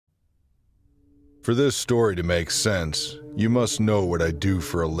For this story to make sense, you must know what I do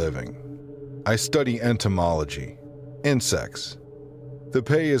for a living. I study entomology, insects. The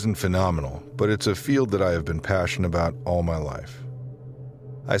pay isn't phenomenal, but it's a field that I have been passionate about all my life.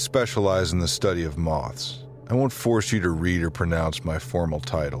 I specialize in the study of moths. I won't force you to read or pronounce my formal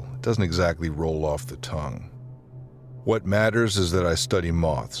title. It doesn't exactly roll off the tongue. What matters is that I study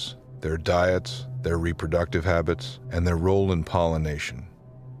moths, their diets, their reproductive habits, and their role in pollination.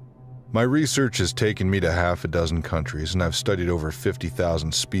 My research has taken me to half a dozen countries, and I've studied over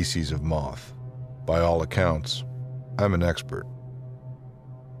 50,000 species of moth. By all accounts, I'm an expert.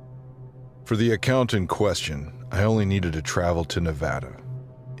 For the account in question, I only needed to travel to Nevada.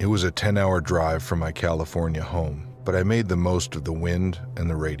 It was a 10-hour drive from my California home, but I made the most of the wind and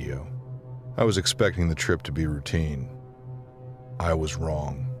the radio. I was expecting the trip to be routine. I was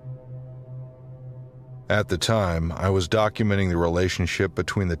wrong. At the time, I was documenting the relationship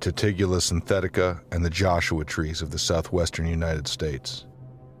between the Tegeticula synthetica and the Joshua trees of the southwestern United States.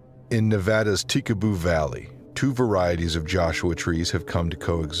 In Nevada's Tikaboo Valley, two varieties of Joshua trees have come to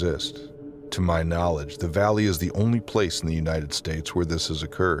coexist. To my knowledge, the valley is the only place in the United States where this has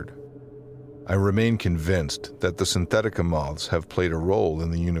occurred. I remain convinced that the synthetica moths have played a role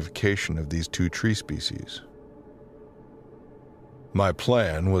in the unification of these two tree species. My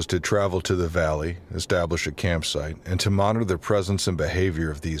plan was to travel to the valley, establish a campsite, and to monitor the presence and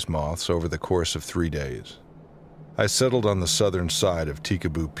behavior of these moths over the course of 3 days. I settled on the southern side of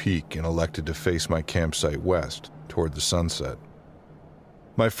Tikaboo Peak and elected to face my campsite west, toward the sunset.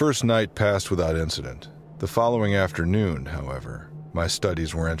 My first night passed without incident. The following afternoon, however, my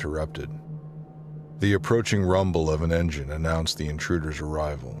studies were interrupted. The approaching rumble of an engine announced the intruder's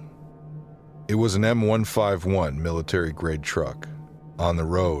arrival. It was an M151 military-grade truck. On the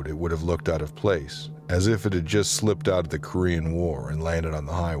road, it would have looked out of place, as if it had just slipped out of the Korean War and landed on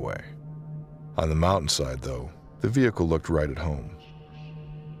the highway. On the mountainside, though, the vehicle looked right at home.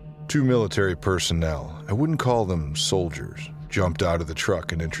 Two military personnel, I wouldn't call them soldiers, jumped out of the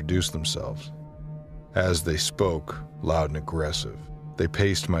truck and introduced themselves. As they spoke, loud and aggressive, they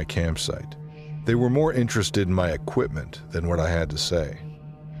paced my campsite. They were more interested in my equipment than what I had to say.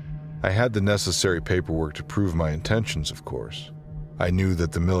 I had the necessary paperwork to prove my intentions, of course. I knew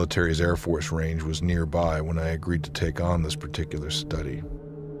that the military's Air Force range was nearby when I agreed to take on this particular study.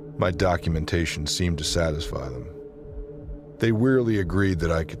 My documentation seemed to satisfy them. They wearily agreed that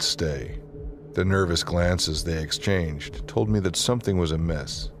I could stay. The nervous glances they exchanged told me that something was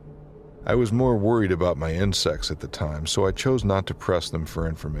amiss. I was more worried about my insects at the time, so I chose not to press them for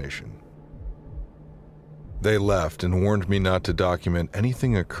information. They left and warned me not to document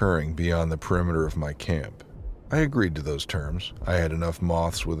anything occurring beyond the perimeter of my camp. I agreed to those terms. I had enough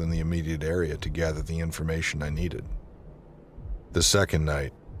moths within the immediate area to gather the information I needed. The second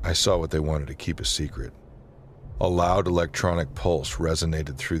night, I saw what they wanted to keep a secret. A loud electronic pulse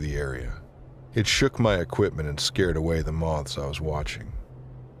resonated through the area. It shook my equipment and scared away the moths I was watching.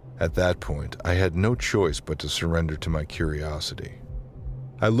 At that point, I had no choice but to surrender to my curiosity.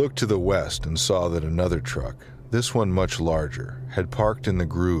 I looked to the west and saw that another truck, this one much larger, had parked in the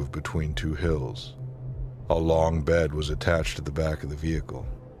groove between two hills. A long bed was attached to the back of the vehicle.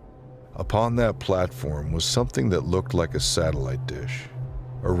 Upon that platform was something that looked like a satellite dish.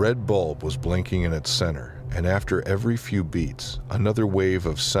 A red bulb was blinking in its center, and after every few beats, another wave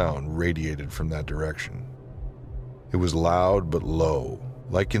of sound radiated from that direction. It was loud but low,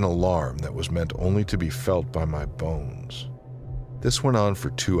 like an alarm that was meant only to be felt by my bones. This went on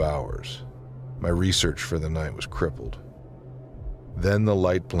for 2 hours. My research for the night was crippled. Then the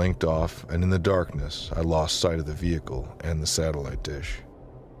light blinked off, and in the darkness, I lost sight of the vehicle and the satellite dish.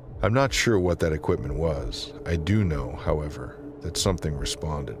 I'm not sure what that equipment was. I do know, however, that something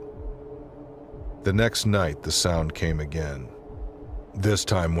responded. The next night, the sound came again. This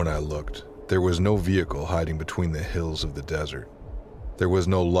time when I looked, there was no vehicle hiding between the hills of the desert. There was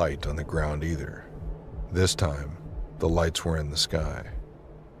no light on the ground either. This time, the lights were in the sky.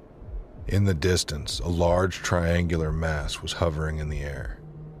 In the distance, a large triangular mass was hovering in the air.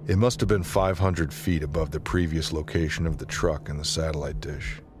 It must have been 500 feet above the previous location of the truck and the satellite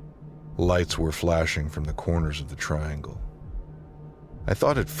dish. Lights were flashing from the corners of the triangle. I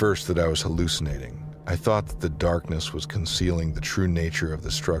thought at first that I was hallucinating. I thought that the darkness was concealing the true nature of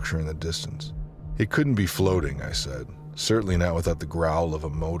the structure in the distance. It couldn't be floating, I said. Certainly not without the growl of a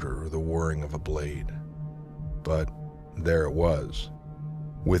motor or the whirring of a blade. But there it was.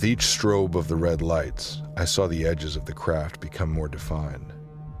 With each strobe of the red lights, I saw the edges of the craft become more defined.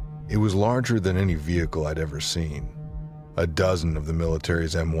 It was larger than any vehicle I'd ever seen. A dozen of the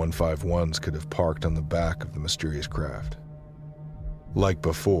military's M151s could have parked on the back of the mysterious craft. Like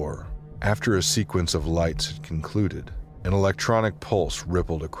before, After a sequence of lights had concluded, an electronic pulse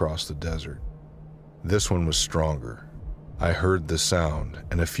rippled across the desert. This one was stronger. I heard the sound,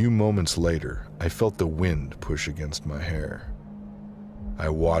 and a few moments later, I felt the wind push against my hair. I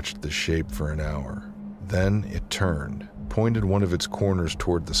watched the shape for an hour. Then it turned, pointed one of its corners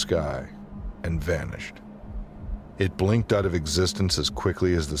toward the sky, and vanished. It blinked out of existence as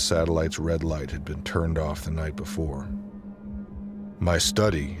quickly as the satellite's red light had been turned off the night before. My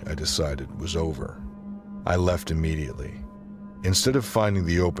study, I decided, was over. I left immediately. Instead of finding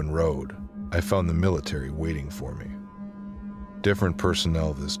the open road, I found the military waiting for me. Different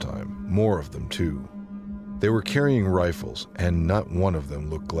personnel this time, more of them too. They were carrying rifles, and not one of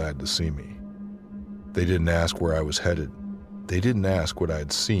them looked glad to see me. They didn't ask where I was headed. They didn't ask what I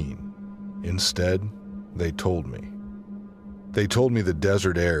had seen. Instead, they told me. They told me the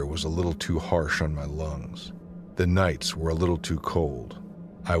desert air was a little too harsh on my lungs. The nights were a little too cold.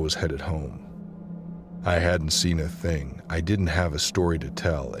 I was headed home. I hadn't seen a thing. I didn't have a story to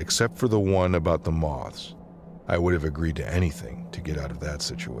tell, except for the one about the moths. I would have agreed to anything to get out of that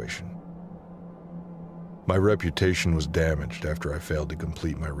situation. My reputation was damaged after I failed to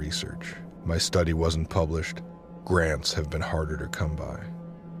complete my research. My study wasn't published. Grants have been harder to come by.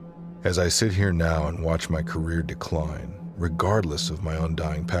 As I sit here now and watch my career decline, regardless of my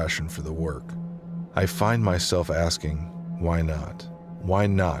undying passion for the work, I find myself asking, why not? Why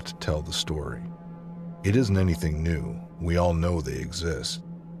not tell the story? It isn't anything new. We all know they exist.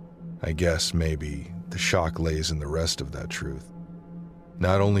 I guess maybe the shock lays in the rest of that truth.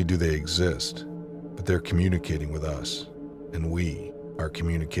 Not only do they exist, but they're communicating with us, and we are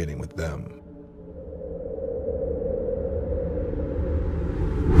communicating with them.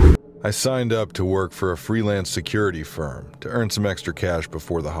 I signed up to work for a freelance security firm to earn some extra cash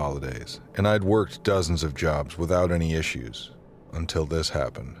before the holidays, and I'd worked dozens of jobs without any issues, until this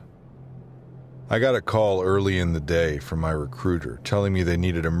happened. I got a call early in the day from my recruiter telling me they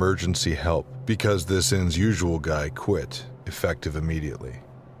needed emergency help because this as usual guy quit, effective immediately.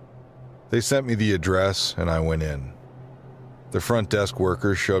 They sent me the address and I went in. The front desk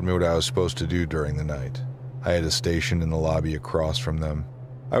workers showed me what I was supposed to do during the night. I had a station in the lobby across from them.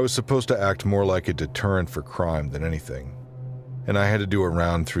 I was supposed to act more like a deterrent for crime than anything, and I had to do a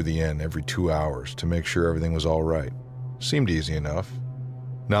round through the inn every 2 hours to make sure everything was all right. Seemed easy enough.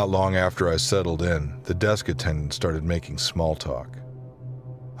 Not long after I settled in, the desk attendant started making small talk.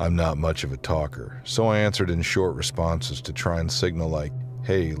 I'm not much of a talker, so I answered in short responses to try and signal like,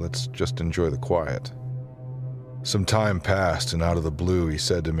 hey, let's just enjoy the quiet. Some time passed, and out of the blue he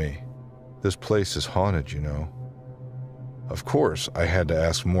said to me, "This place is haunted, you know." Of course, I had to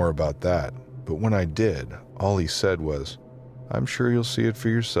ask more about that, but when I did, all he said was, "I'm sure you'll see it for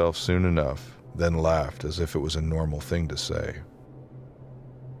yourself soon enough," then laughed as if it was a normal thing to say.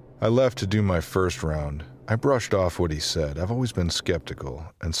 I left to do my first round. I brushed off what he said. I've always been skeptical,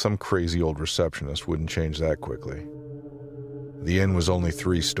 and some crazy old receptionist wouldn't change that quickly. The inn was only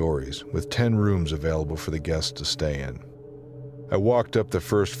 3 stories, with 10 rooms available for the guests to stay in. I walked up the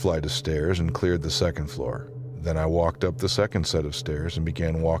first flight of stairs and cleared the second floor. Then I walked up the second set of stairs and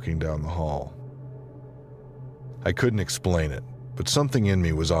began walking down the hall. I couldn't explain it, but something in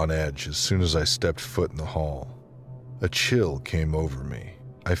me was on edge as soon as I stepped foot in the hall. A chill came over me.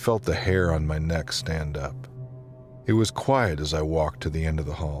 I felt the hair on my neck stand up. It was quiet as I walked to the end of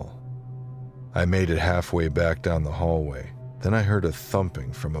the hall. I made it halfway back down the hallway. Then I heard a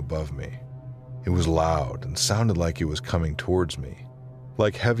thumping from above me. It was loud and sounded like it was coming towards me,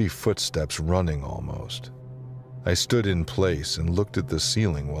 like heavy footsteps running almost. I stood in place and looked at the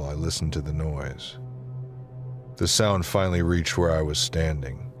ceiling while I listened to the noise. The sound finally reached where I was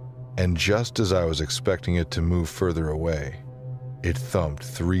standing, and just as I was expecting it to move further away, it thumped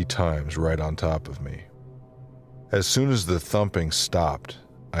 3 times right on top of me. As soon as the thumping stopped,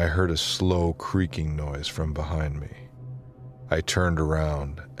 I heard a slow creaking noise from behind me. I turned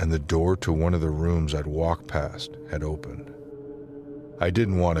around, and the door to one of the rooms I'd walked past had opened. I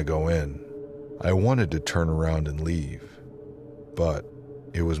didn't want to go in. I wanted to turn around and leave, but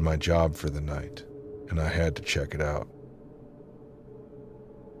it was my job for the night, and I had to check it out.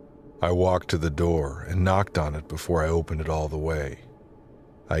 I walked to the door and knocked on it before I opened it all the way.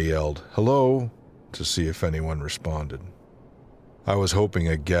 I yelled, "Hello," to see if anyone responded. I was hoping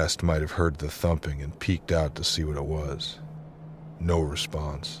a guest might have heard the thumping and peeked out to see what it was. No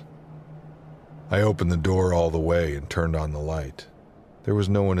response. I opened the door all the way and turned on the light. There was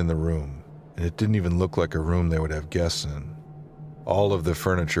no one in the room, and it didn't even look like a room they would have guests in. All of the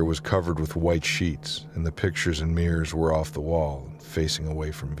furniture was covered with white sheets, and the pictures and mirrors were off the wall and facing away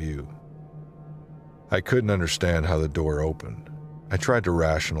from view. I couldn't understand how the door opened. I tried to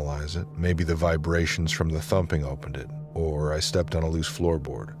rationalize it. Maybe the vibrations from the thumping opened it, or I stepped on a loose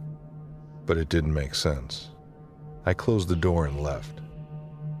floorboard. But it didn't make sense. I closed the door and left.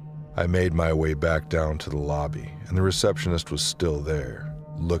 I made my way back down to the lobby, and the receptionist was still there,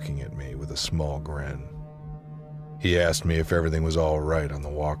 looking at me with a small grin. He asked me if everything was all right on the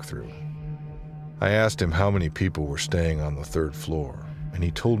walkthrough. I asked him how many people were staying on the 3rd floor, and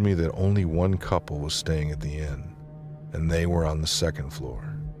he told me that only one couple was staying at the inn, and they were on the 2nd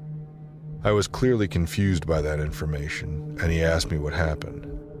floor. I was clearly confused by that information, and he asked me what happened.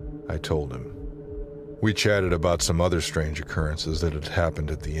 I told him. We chatted about some other strange occurrences that had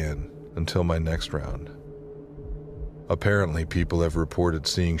happened at the inn, until my next round. Apparently, people have reported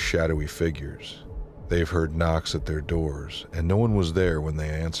seeing shadowy figures. They've heard knocks at their doors, and no one was there when they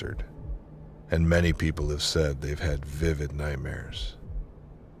answered. And many people have said they've had vivid nightmares.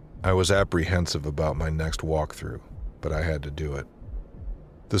 I was apprehensive about my next walkthrough, but I had to do it.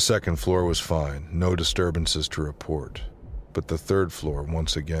 The 2nd floor was fine, no disturbances to report, but the 3rd floor,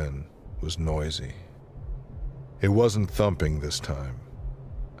 once again, was noisy. It wasn't thumping this time.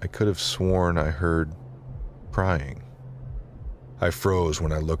 I could have sworn I heard crying. I froze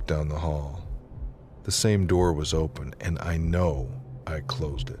when I looked down the hall. The same door was open, and I know I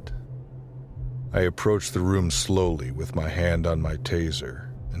closed it. I approached the room slowly with my hand on my taser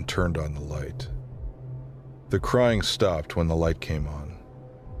and turned on the light. The crying stopped when the light came on.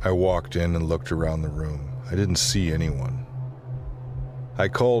 I walked in and looked around the room. I didn't see anyone. I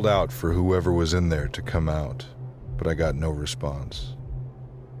called out for whoever was in there to come out, but I got no response.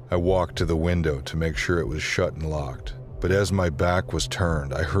 I walked to the window to make sure it was shut and locked, but as my back was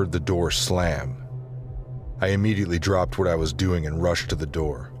turned, I heard the door slam. I immediately dropped what I was doing and rushed to the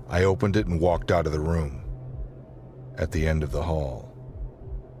door. I opened it and walked out of the room. At the end of the hall,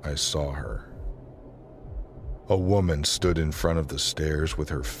 I saw her. A woman stood in front of the stairs with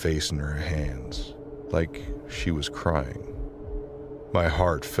her face in her hands, like she was crying. My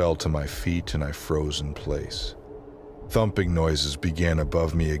heart fell to my feet and I froze in place. Thumping noises began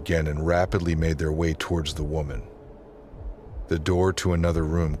above me again and rapidly made their way towards the woman. The door to another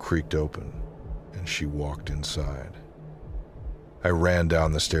room creaked open, and she walked inside. I ran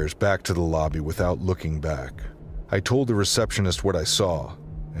down the stairs back to the lobby without looking back. I told the receptionist what I saw,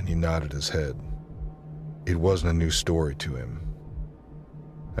 and he nodded his head. It wasn't a new story to him.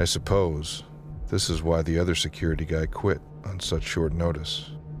 I suppose this is why the other security guy quit on such short notice.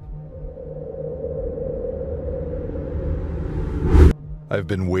 I've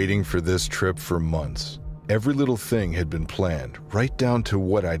been waiting for this trip for months. Every little thing had been planned, right down to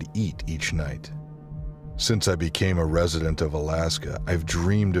what I'd eat each night. Since I became a resident of Alaska, I've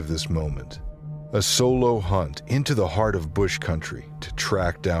dreamed of this moment. A solo hunt into the heart of bush country to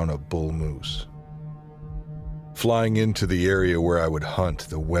track down a bull moose. Flying into the area where I would hunt,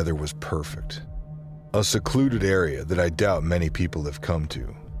 the weather was perfect. A secluded area that I doubt many people have come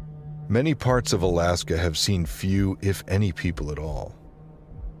to. Many parts of Alaska have seen few, if any, people at all.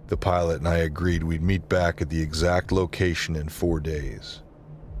 The pilot and I agreed we'd meet back at the exact location in 4 days.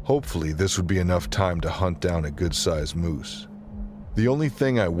 Hopefully, this would be enough time to hunt down a good-sized moose. The only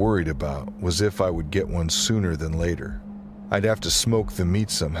thing I worried about was if I would get one sooner than later. I'd have to smoke the meat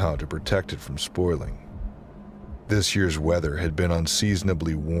somehow to protect it from spoiling. This year's weather had been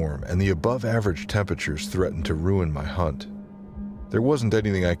unseasonably warm, and the above-average temperatures threatened to ruin my hunt. There wasn't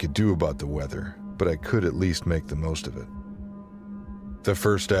anything I could do about the weather, but I could at least make the most of it. The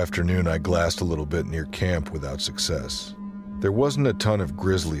first afternoon, I glassed a little bit near camp without success. There wasn't a ton of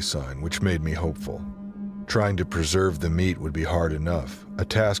grizzly sign, which made me hopeful. Trying to preserve the meat would be hard enough, a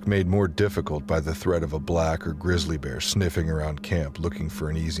task made more difficult by the threat of a black or grizzly bear sniffing around camp looking for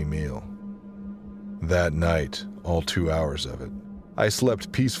an easy meal. That night, all 2 hours of it, I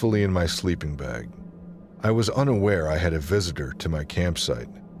slept peacefully in my sleeping bag. I was unaware I had a visitor to my campsite,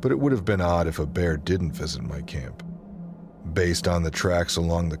 but it would have been odd if a bear didn't visit my camp. Based on the tracks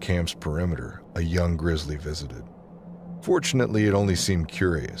along the camp's perimeter, a young grizzly visited. Fortunately, it only seemed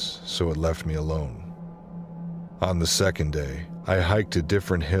curious, so it left me alone. On the second day, I hiked to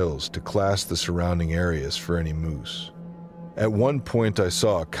different hills to class the surrounding areas for any moose. At one point, I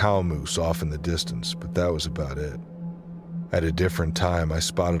saw a cow moose off in the distance, but that was about it. At a different time, I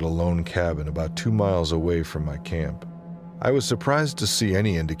spotted a lone cabin about 2 miles away from my camp. I was surprised to see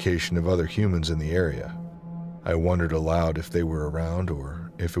any indication of other humans in the area. I wondered aloud if they were around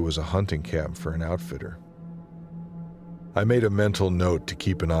or if it was a hunting camp for an outfitter. I made a mental note to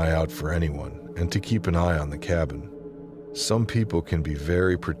keep an eye out for anyone and to keep an eye on the cabin. Some people can be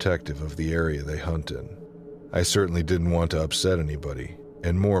very protective of the area they hunt in. I certainly didn't want to upset anybody,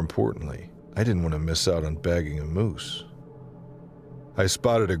 and more importantly, I didn't want to miss out on bagging a moose. I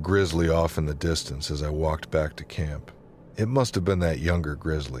spotted a grizzly off in the distance as I walked back to camp. It must have been that younger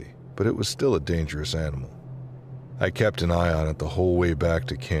grizzly, but it was still a dangerous animal. I kept an eye on it the whole way back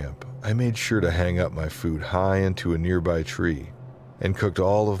to camp. I made sure to hang up my food high into a nearby tree and cooked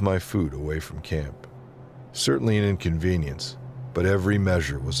all of my food away from camp. Certainly an inconvenience, but every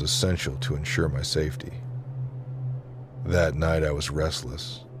measure was essential to ensure my safety. That night I was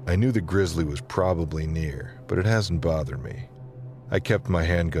restless. I knew the grizzly was probably near, but it hasn't bothered me. I kept my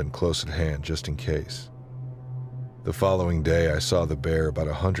handgun close at hand just in case. The following day I saw the bear about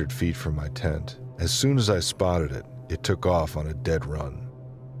 100 feet from my tent. As soon as I spotted it, it took off on a dead run.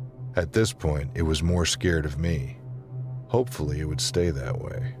 At this point, it was more scared of me. Hopefully it would stay that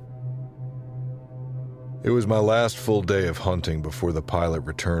way. It was my last full day of hunting before the pilot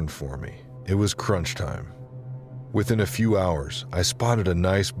returned for me. It was crunch time. Within a few hours, I spotted a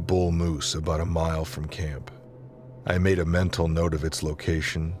nice bull moose about a mile from camp. I made a mental note of its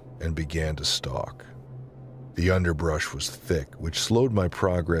location and began to stalk. The underbrush was thick, which slowed my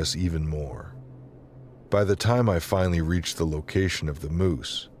progress even more. By the time I finally reached the location of the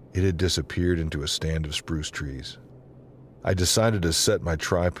moose, it had disappeared into a stand of spruce trees. I decided to set my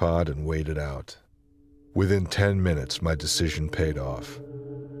tripod and wait it out. Within 10 minutes, my decision paid off.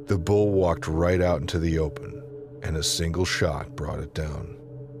 The bull walked right out into the open, and a single shot brought it down.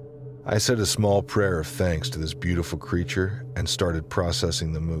 I said a small prayer of thanks to this beautiful creature and started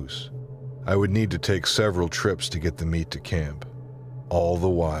processing the moose. I would need to take several trips to get the meat to camp. All the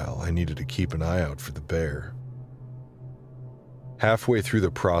while, I needed to keep an eye out for the bear. Halfway through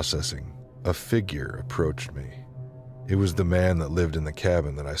the processing, a figure approached me. It was the man that lived in the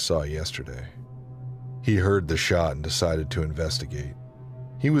cabin that I saw yesterday. He heard the shot and decided to investigate.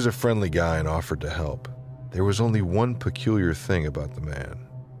 He was a friendly guy and offered to help. There was only one peculiar thing about the man.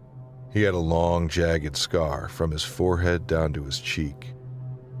 He had a long, jagged scar from his forehead down to his cheek.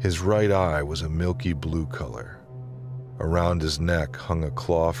 His right eye was a milky blue color. Around his neck hung a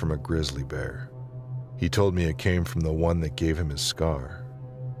claw from a grizzly bear. He told me it came from the one that gave him his scar.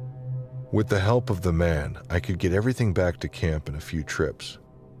 With the help of the man, I could get everything back to camp in a few trips.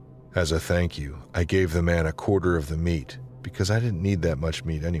 As a thank you, I gave the man a quarter of the meat because I didn't need that much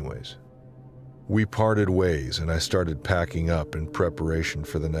meat anyways. We parted ways and I started packing up in preparation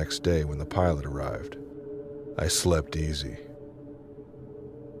for the next day when the pilot arrived. I slept easy.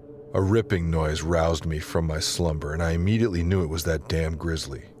 A ripping noise roused me from my slumber and I immediately knew it was that damn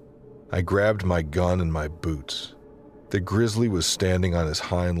grizzly. I grabbed my gun and my boots. The grizzly was standing on his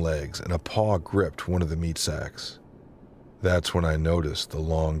hind legs and a paw gripped one of the meat sacks. That's when I noticed the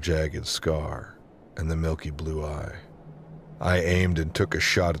long, jagged scar and the milky blue eye. I aimed and took a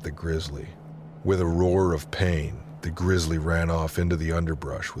shot at the grizzly. With a roar of pain, the grizzly ran off into the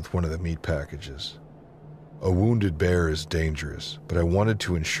underbrush with one of the meat packages. A wounded bear is dangerous, but I wanted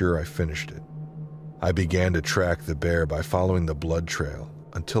to ensure I finished it. I began to track the bear by following the blood trail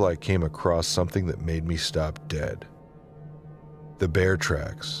until I came across something that made me stop dead. The bear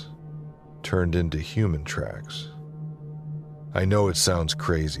tracks turned into human tracks. I know it sounds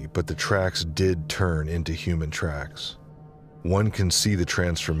crazy, but the tracks did turn into human tracks. One can see the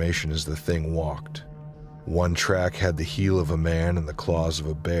transformation as the thing walked. One track had the heel of a man and the claws of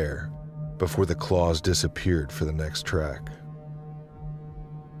a bear, before the claws disappeared for the next track.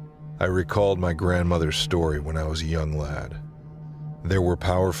 I recalled my grandmother's story when I was a young lad. There were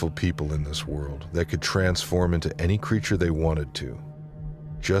powerful people in this world that could transform into any creature they wanted to,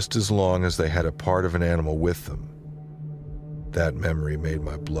 just as long as they had a part of an animal with them. That memory made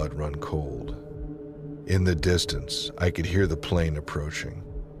my blood run cold. In the distance, I could hear the plane approaching.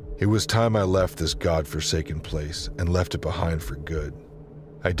 It was time I left this godforsaken place and left it behind for good.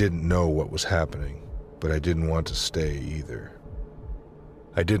 I didn't know what was happening, but I didn't want to stay either.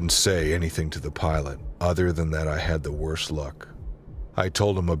 I didn't say anything to the pilot, other than that I had the worst luck. I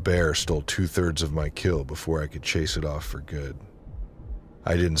told him a bear stole 2/3 of my kill before I could chase it off for good.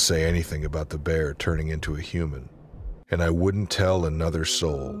 I didn't say anything about the bear turning into a human, and I wouldn't tell another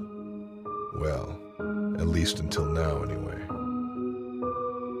soul. Well, at least until now anyway.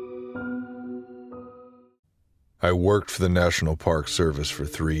 I worked for the National Park Service for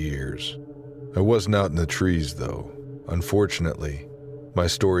 3 years. I wasn't out in the trees though. Unfortunately, my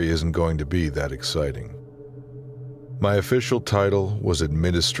story isn't going to be that exciting. My official title was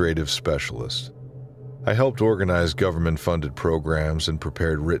Administrative Specialist. I helped organize government-funded programs and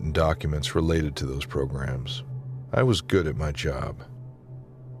prepared written documents related to those programs. I was good at my job.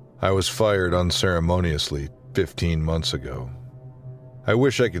 I was fired unceremoniously 15 months ago. I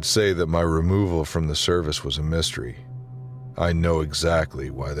wish I could say that my removal from the service was a mystery. I know exactly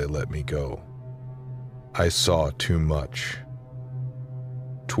why they let me go. I saw too much.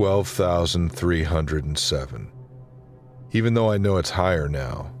 12,307. Even though I know it's higher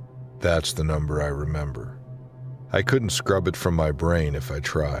now, that's the number I remember. I couldn't scrub it from my brain if I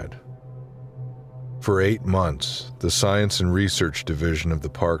tried. For 8 months, the Science and Research Division of the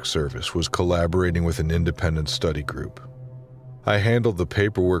Park Service was collaborating with an independent study group. I handled the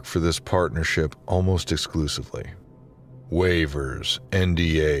paperwork for this partnership almost exclusively. Waivers,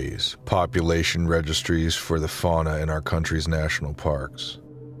 NDAs, population registries for the fauna in our country's national parks.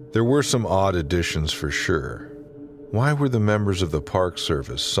 There were some odd additions for sure. Why were the members of the Park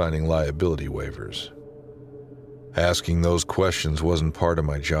Service signing liability waivers? Asking those questions wasn't part of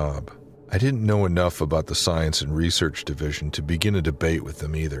my job. I didn't know enough about the Science and Research Division to begin a debate with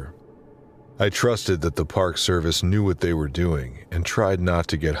them either. I trusted that the Park Service knew what they were doing and tried not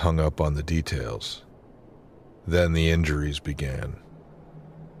to get hung up on the details. Then the injuries began.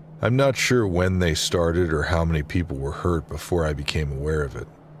 I'm not sure when they started or how many people were hurt before I became aware of it.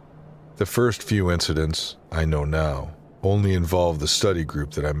 The first few incidents, I know now, only involved the study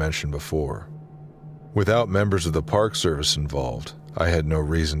group that I mentioned before. Without members of the Park Service involved, I had no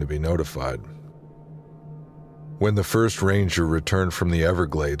reason to be notified. When the first ranger returned from the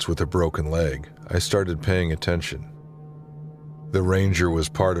Everglades with a broken leg, I started paying attention. The ranger was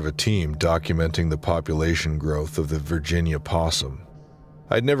part of a team documenting the population growth of the Virginia possum.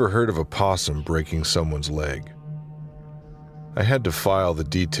 I'd never heard of a possum breaking someone's leg. I had to file the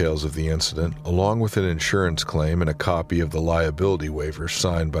details of the incident along with an insurance claim and a copy of the liability waiver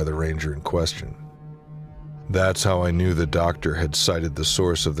signed by the ranger in question. That's how I knew the doctor had cited the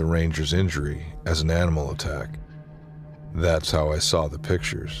source of the ranger's injury as an animal attack. That's how I saw the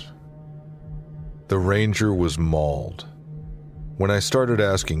pictures. The ranger was mauled. When I started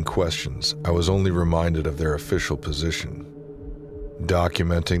asking questions, I was only reminded of their official position,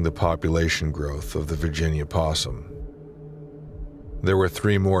 documenting the population growth of the Virginia possum. There were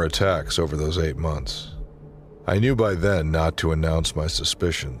 3 more attacks over those 8 months. I knew by then not to announce my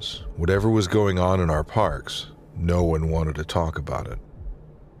suspicions. Whatever was going on in our parks, no one wanted to talk about it.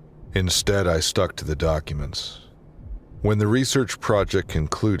 Instead, I stuck to the documents. When the research project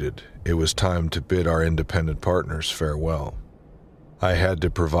concluded, it was time to bid our independent partners farewell. I had to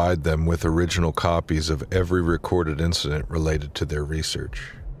provide them with original copies of every recorded incident related to their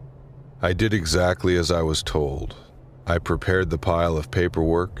research. I did exactly as I was told. I prepared the pile of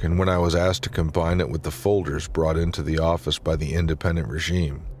paperwork, and when I was asked to combine it with the folders brought into the office by the independent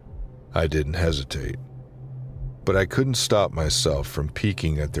regime, I didn't hesitate. But I couldn't stop myself from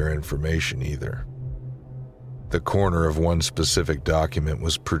peeking at their information either. The corner of one specific document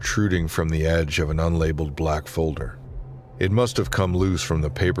was protruding from the edge of an unlabeled black folder. It must have come loose from the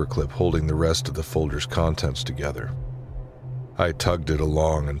paperclip holding the rest of the folder's contents together. I tugged it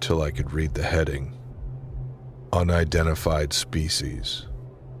along until I could read the heading. Unidentified species.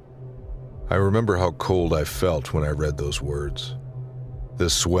 I remember how cold I felt when I read those words. The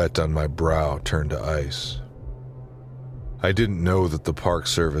sweat on my brow turned to ice. I didn't know that the Park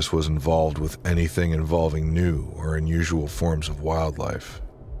Service was involved with anything involving new or unusual forms of wildlife.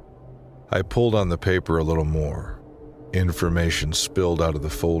 I pulled on the paper a little more. Information spilled out of the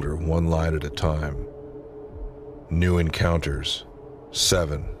folder one line at a time. New encounters,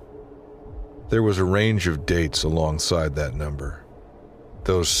 7. There was a range of dates alongside that number.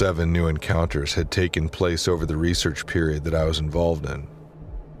 Those 7 new encounters had taken place over the research period that I was involved in.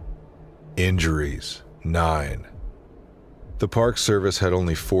 Injuries, 9. The Park Service had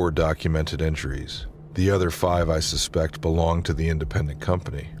only 4 documented injuries. The other 5, I suspect, belonged to the independent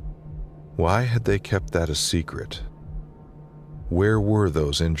company. Why had they kept that a secret? Where were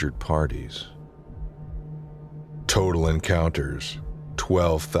those injured parties? Total encounters,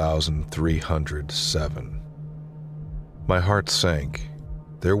 12,307. My heart sank.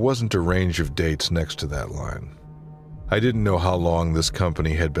 There wasn't a range of dates next to that line. I didn't know how long this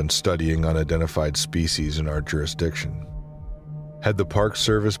company had been studying unidentified species in our jurisdiction. Had the Park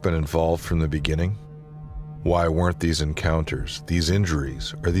Service been involved from the beginning? Why weren't these encounters, these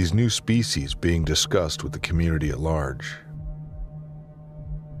injuries, or these new species being discussed with the community at large?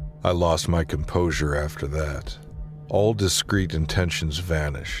 I lost my composure after that. All discreet intentions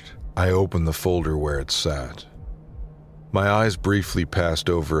vanished. I opened the folder where it sat. My eyes briefly passed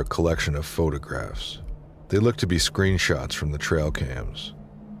over a collection of photographs. They looked to be screenshots from the trail cams.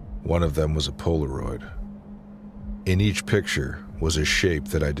 One of them was a Polaroid. In each picture was a shape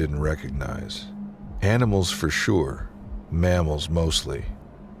that I didn't recognize. Animals for sure, mammals mostly.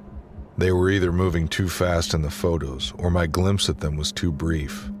 They were either moving too fast in the photos or my glimpse at them was too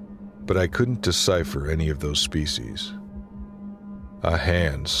brief, but I couldn't decipher any of those species. A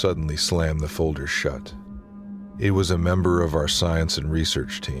hand suddenly slammed the folder shut. It was a member of our science and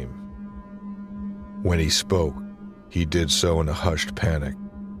research team. When he spoke, he did so in a hushed panic.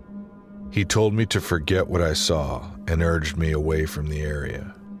 He told me to forget what I saw and urged me away from the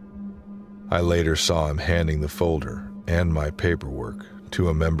area. I later saw him handing the folder and my paperwork to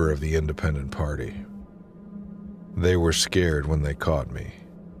a member of the Independent Party. They were scared when they caught me.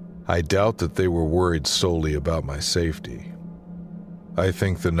 I doubt that they were worried solely about my safety. I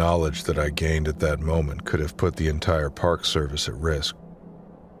think the knowledge that I gained at that moment could have put the entire Park Service at risk.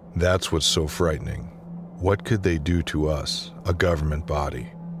 That's what's so frightening. What could they do to us, a government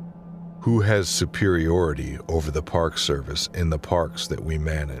body? Who has superiority over the Park Service in the parks that we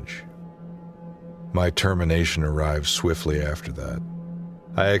manage? My termination arrived swiftly after that.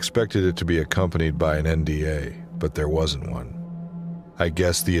 I expected it to be accompanied by an NDA, but there wasn't one. I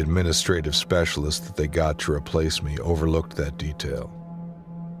guess the administrative specialist that they got to replace me overlooked that detail.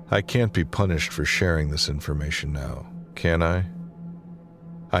 I can't be punished for sharing this information now, can I?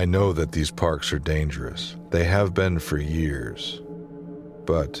 I know that these parks are dangerous. They have been for years.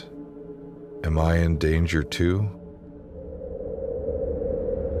 But am I in danger too?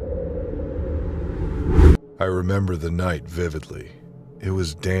 I remember the night vividly. It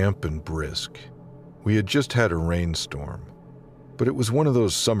was damp and brisk. We had just had a rainstorm, but it was one of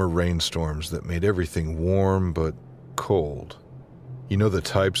those summer rainstorms that made everything warm but cold. You know the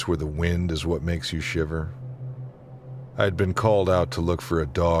types where the wind is what makes you shiver? I had been called out to look for a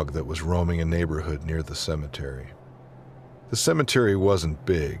dog that was roaming a neighborhood near the cemetery. The cemetery wasn't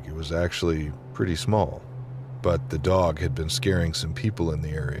big, it was actually pretty small, but the dog had been scaring some people in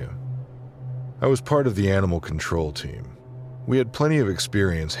the area. I was part of the animal control team. We had plenty of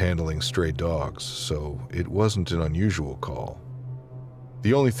experience handling stray dogs, so it wasn't an unusual call.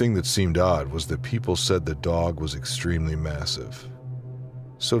 The only thing that seemed odd was that people said the dog was extremely massive.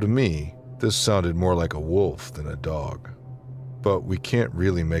 So to me, this sounded more like a wolf than a dog. But we can't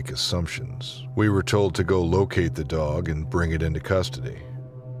really make assumptions. We were told to go locate the dog and bring it into custody.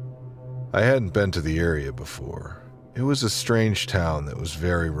 I hadn't been to the area before. It was a strange town that was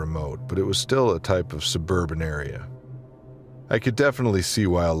very remote, but it was still a type of suburban area. I could definitely see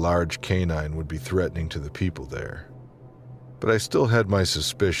why a large canine would be threatening to the people there. But I still had my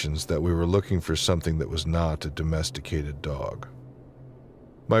suspicions that we were looking for something that was not a domesticated dog.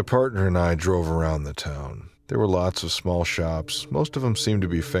 My partner and I drove around the town. There were lots of small shops. Most of them seemed to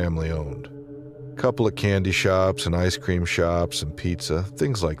be family-owned. A couple of candy shops and ice cream shops and pizza,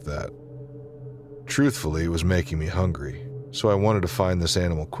 things like that. Truthfully, it was making me hungry, so I wanted to find this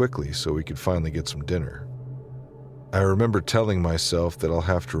animal quickly so we could finally get some dinner. I remember telling myself that I'll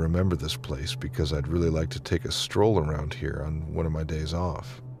have to remember this place because I'd really like to take a stroll around here on one of my days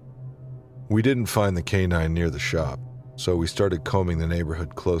off. We didn't find the canine near the shop, so we started combing the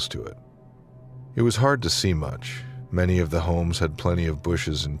neighborhood close to it. It was hard to see much. Many of the homes had plenty of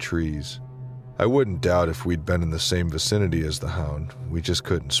bushes and trees. I wouldn't doubt if we'd been in the same vicinity as the hound, we just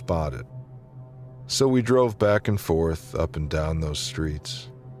couldn't spot it. So we drove back and forth, up and down those streets.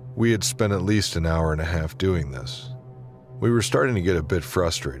 We had spent at least an hour and a half doing this. We were starting to get a bit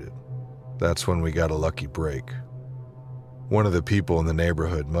frustrated. That's when we got a lucky break. One of the people in the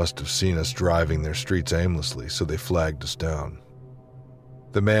neighborhood must have seen us driving their streets aimlessly, so they flagged us down.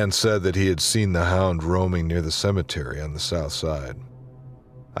 The man said that he had seen the hound roaming near the cemetery on the south side.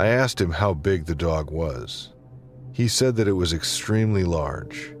 I asked him how big the dog was. He said that it was extremely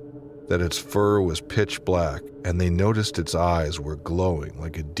large, that its fur was pitch black, and they noticed its eyes were glowing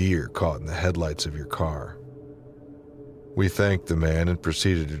like a deer caught in the headlights of your car. We thanked the man and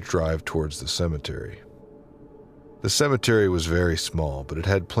proceeded to drive towards the cemetery. The cemetery was very small, but it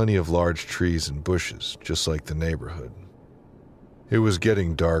had plenty of large trees and bushes, just like the neighborhood. It was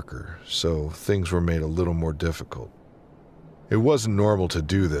getting darker, so things were made a little more difficult. It wasn't normal to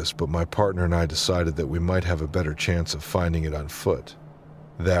do this, but my partner and I decided that we might have a better chance of finding it on foot.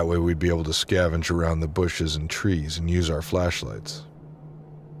 That way we'd be able to scavenge around the bushes and trees and use our flashlights.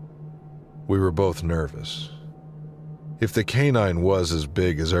 We were both nervous. If the canine was as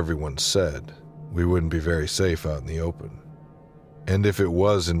big as everyone said, we wouldn't be very safe out in the open. And if it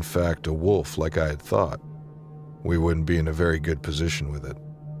was in fact a wolf like I had thought, we wouldn't be in a very good position with it.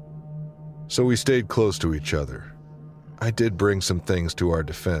 So we stayed close to each other. I did bring some things to our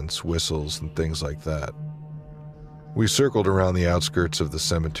defense, whistles and things like that. We circled around the outskirts of the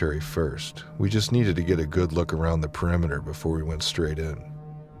cemetery first. We just needed to get a good look around the perimeter before we went straight in.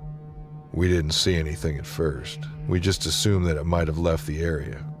 We didn't see anything at first. We just assumed that it might have left the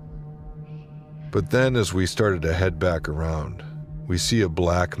area. But then as we started to head back around, we see a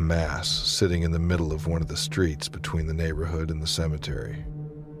black mass sitting in the middle of one of the streets between the neighborhood and the cemetery.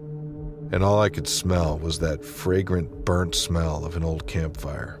 and all I could smell was that fragrant, burnt smell of an old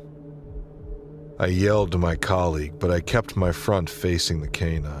campfire. I yelled to my colleague, but I kept my front facing the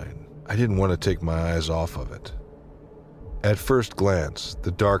canine. I didn't want to take my eyes off of it. At first glance,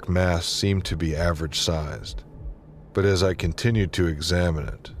 the dark mass seemed to be average-sized, but as I continued to examine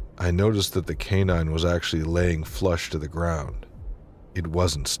it, I noticed that the canine was actually laying flush to the ground. It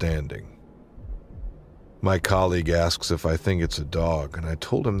wasn't standing. My colleague asks if I think it's a dog, and I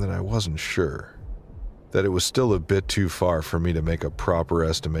told him that I wasn't sure, that it was still a bit too far for me to make a proper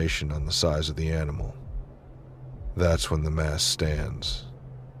estimation on the size of the animal. That's when the mass stands.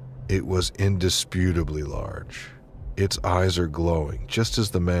 It was indisputably large. Its eyes are glowing, just as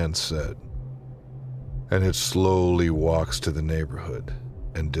the man said. And it slowly walks to the neighborhood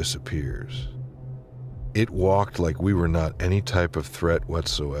and disappears. It walked like we were not any type of threat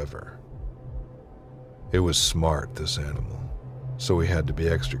whatsoever. It was smart, this animal, so we had to be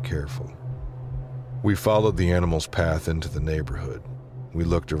extra careful. We followed the animal's path into the neighborhood. We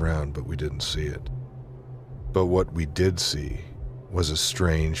looked around, but we didn't see it. But what we did see was a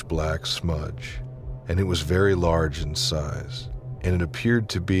strange black smudge, and it was very large in size, and it appeared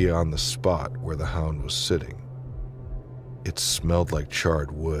to be on the spot where the hound was sitting. It smelled like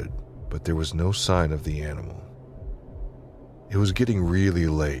charred wood, but there was no sign of the animal. It was getting really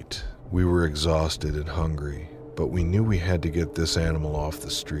late. We were exhausted and hungry, but we knew we had to get this animal off the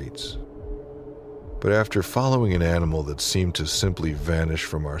streets. But after following an animal that seemed to simply vanish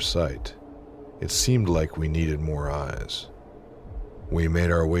from our sight, it seemed like we needed more eyes. We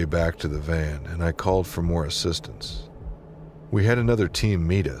made our way back to the van, and I called for more assistance. We had another team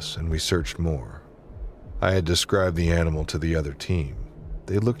meet us, and we searched more. I had described the animal to the other team.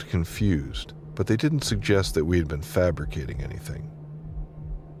 They looked confused, but they didn't suggest that we had been fabricating anything.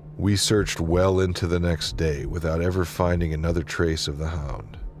 We searched well into the next day without ever finding another trace of the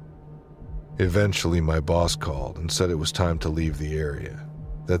hound. Eventually, my boss called and said it was time to leave the area,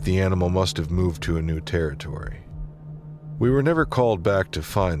 that the animal must have moved to a new territory. We were never called back to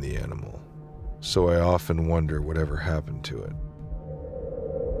find the animal, so I often wonder whatever happened to it.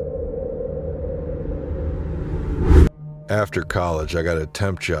 After college, I got a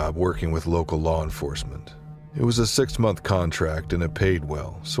temp job working with local law enforcement. It was a 6-month contract and it paid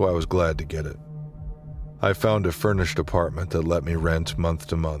well, so I was glad to get it. I found a furnished apartment that let me rent month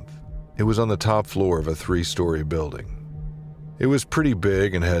to month. It was on the top floor of a 3-story building. It was pretty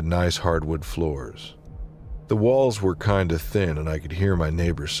big and had nice hardwood floors. The walls were kinda thin and I could hear my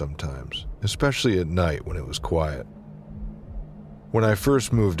neighbors sometimes, especially at night when it was quiet. When I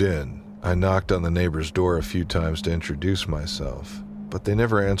first moved in, I knocked on the neighbor's door a few times to introduce myself, but they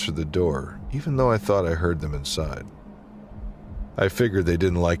never answered the door, even though I thought I heard them inside. I figured they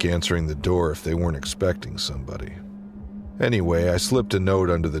didn't like answering the door if they weren't expecting somebody. Anyway, I slipped a note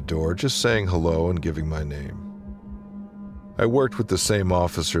under the door just saying hello and giving my name. I worked with the same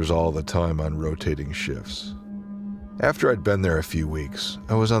officers all the time on rotating shifts. After I'd been there a few weeks,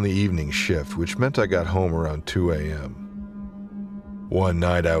 I was on the evening shift, which meant I got home around 2 a.m. One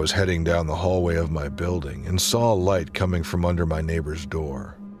night I was heading down the hallway of my building and saw a light coming from under my neighbor's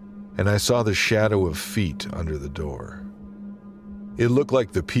door, and I saw the shadow of feet under the door. It looked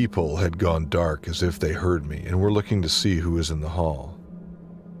like the peephole had gone dark as if they heard me and were looking to see who was in the hall.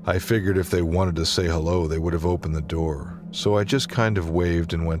 I figured if they wanted to say hello, they would have opened the door, so I just kind of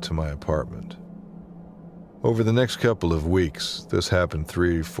waved and went to my apartment. Over the next couple of weeks, this happened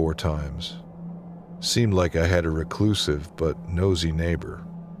 3 or 4 times. Seemed like I had a reclusive but nosy neighbor.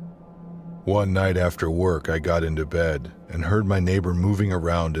 One night after work, I got into bed and heard my neighbor moving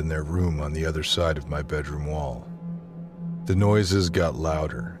around in their room on the other side of my bedroom wall. The noises got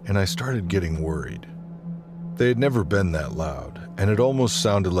louder, and I started getting worried. They had never been that loud, and it almost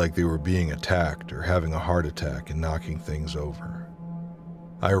sounded like they were being attacked or having a heart attack and knocking things over.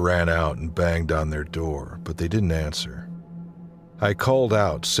 I ran out and banged on their door, but they didn't answer. I called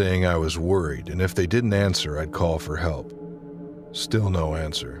out saying I was worried, and if they didn't answer, I'd call for help. Still no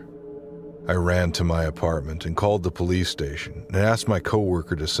answer. I ran to my apartment and called the police station and asked my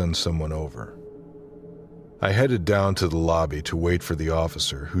coworker to send someone over. I headed down to the lobby to wait for the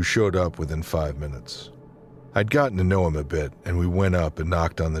officer, who showed up within 5 minutes. I'd gotten to know him a bit, and we went up and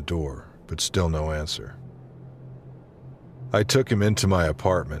knocked on the door, but still no answer. I took him into my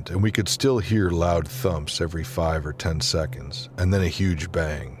apartment, and we could still hear loud thumps every 5 or 10 seconds, and then a huge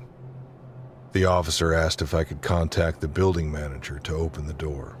bang. The officer asked if I could contact the building manager to open the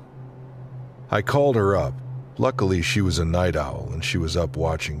door. I called her up. Luckily, she was a night owl, and she was up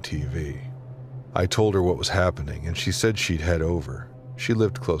watching TV. I told her what was happening, and she said she'd head over. She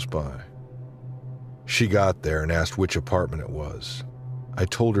lived close by. She got there and asked which apartment it was. I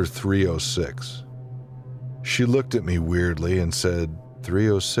told her 306. She looked at me weirdly and said,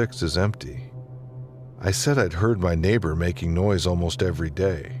 306 is empty. I said I'd heard my neighbor making noise almost every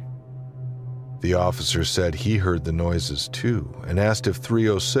day. The officer said he heard the noises too and asked if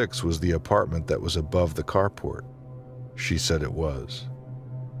 306 was the apartment that was above the carport. She said it was.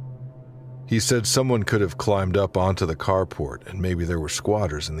 He said someone could have climbed up onto the carport and maybe there were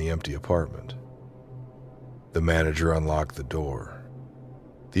squatters in the empty apartment. The manager unlocked the door.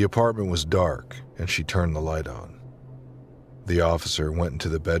 The apartment was dark and she turned the light on. The officer went into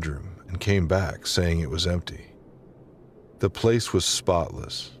the bedroom and came back saying it was empty. The place was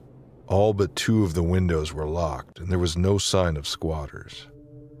spotless. All but 2 of the windows were locked and there was no sign of squatters.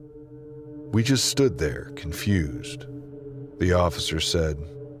 We just stood there, confused. The officer said,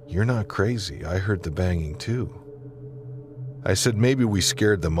 "You're not crazy, I heard the banging too." I said maybe we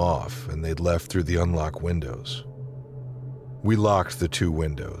scared them off and they'd left through the unlocked windows. We locked the 2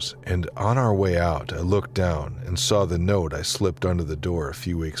 windows, and on our way out, I looked down and saw the note I slipped under the door a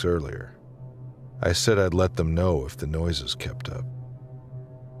few weeks earlier. I said I'd let them know if the noises kept up.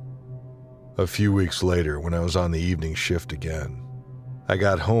 A few weeks later, when I was on the evening shift again, I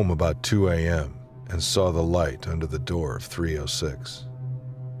got home about 2 a.m. and saw the light under the door of 306.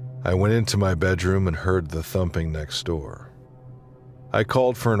 I went into my bedroom and heard the thumping next door. I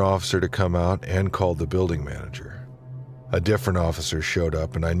called for an officer to come out and called the building manager. A different officer showed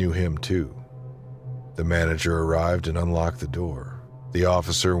up and I knew him too. The manager arrived and unlocked the door. The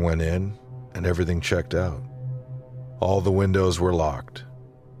officer went in and everything checked out. All the windows were locked.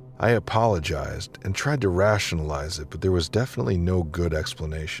 I apologized and tried to rationalize it, but there was definitely no good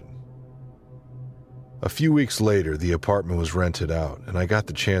explanation. A few weeks later, the apartment was rented out and I got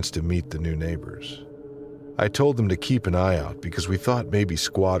the chance to meet the new neighbors. I told them to keep an eye out because we thought maybe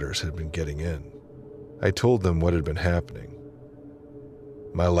squatters had been getting in. I told them what had been happening.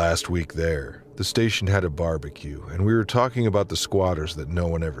 My last week there, the station had a barbecue and we were talking about the squatters that no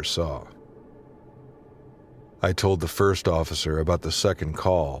one ever saw. I told the first officer about the second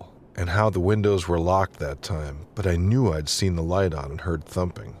call and how the windows were locked that time, but I knew I'd seen the light on and heard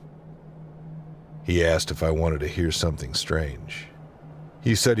thumping. He asked if I wanted to hear something strange.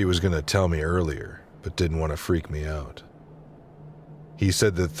 He said he was going to tell me earlier, but didn't want to freak me out. He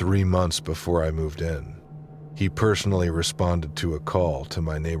said that 3 months before I moved in, he personally responded to a call to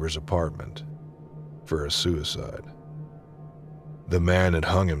my neighbor's apartment for a suicide. The man had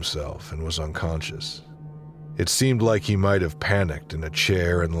hung himself and was unconscious. It seemed like he might have panicked and a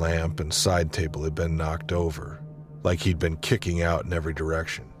chair and lamp and side table had been knocked over, like he'd been kicking out in every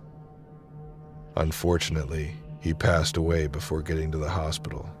direction. Unfortunately, he passed away before getting to the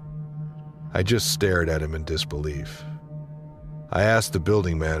hospital. I just stared at him in disbelief. I asked the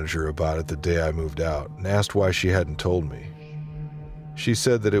building manager about it the day I moved out and asked why she hadn't told me. She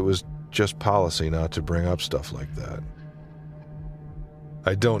said that it was just policy not to bring up stuff like that.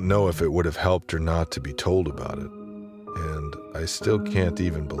 I don't know if it would have helped or not to be told about it, and I still can't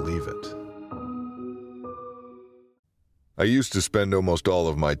even believe it. I used to spend almost all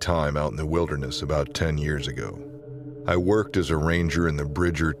of my time out in the wilderness about 10 years ago. I worked as a ranger in the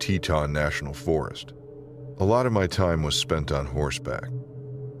Bridger-Teton National Forest. A lot of my time was spent on horseback.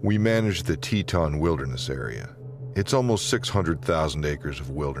 We managed the Teton Wilderness area. It's almost 600,000 acres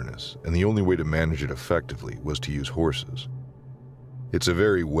of wilderness, and the only way to manage it effectively was to use horses. It's a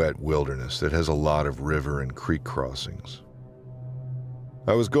very wet wilderness that has a lot of river and creek crossings.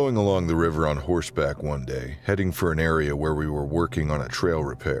 I was going along the river on horseback one day, heading for an area where we were working on a trail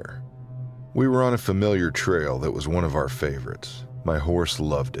repair. We were on a familiar trail that was one of our favorites. My horse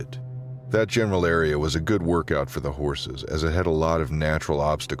loved it. That general area was a good workout for the horses, as it had a lot of natural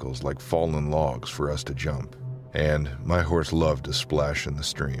obstacles like fallen logs for us to jump, and my horse loved to splash in the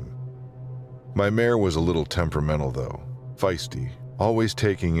stream. My mare was a little temperamental though, feisty, always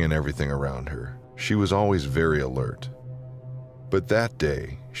taking in everything around her. She was always very alert. But that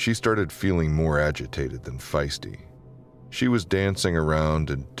day, she started feeling more agitated than feisty. She was dancing around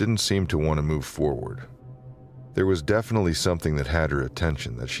and didn't seem to want to move forward. There was definitely something that had her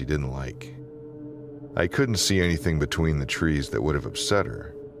attention that she didn't like. I couldn't see anything between the trees that would have upset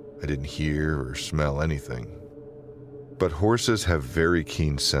her. I didn't hear or smell anything. But horses have very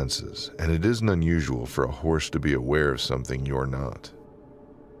keen senses, and it isn't unusual for a horse to be aware of something you're not.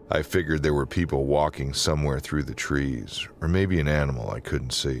 I figured there were people walking somewhere through the trees, or maybe an animal I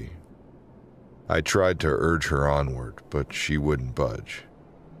couldn't see. I tried to urge her onward, but she wouldn't budge.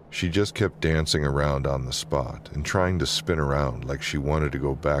 She just kept dancing around on the spot and trying to spin around like she wanted to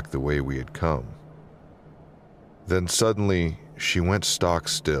go back the way we had come. Then suddenly, she went stock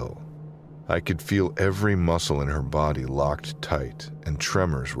still. I could feel every muscle in her body locked tight, and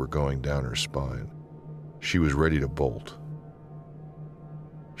tremors were going down her spine. She was ready to bolt.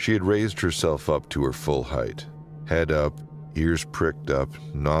 She had raised herself up to her full height, head up, ears pricked up,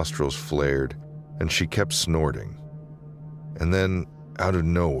 nostrils flared, and she kept snorting. And then, out of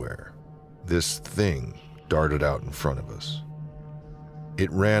nowhere, this thing darted out in front of us.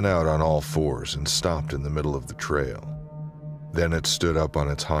 It ran out on all fours and stopped in the middle of the trail. Then it stood up on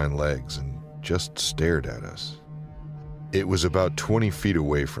its hind legs and just stared at us. It was about 20 feet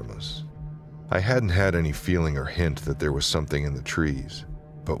away from us. I hadn't had any feeling or hint that there was something in the trees,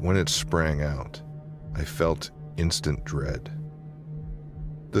 but when it sprang out, I felt instant dread.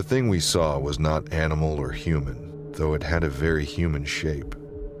 The thing we saw was not animal or human, though it had a very human shape.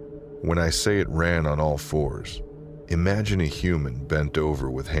 When I say it ran on all fours, imagine a human bent over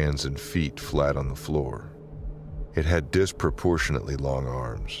with hands and feet flat on the floor. It had disproportionately long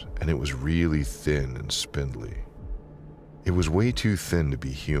arms, and it was really thin and spindly. It was way too thin to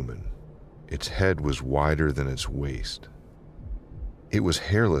be human. Its head was wider than its waist. It was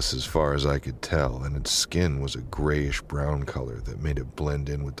hairless as far as I could tell, and its skin was a grayish-brown color that made it blend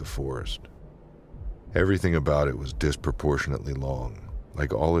in with the forest. Everything about it was disproportionately long,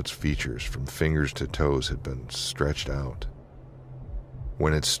 like all its features from fingers to toes had been stretched out.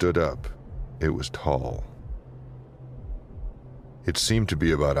 When it stood up, it was tall. It seemed to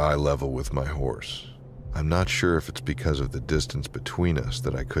be about eye level with my horse. I'm not sure if it's because of the distance between us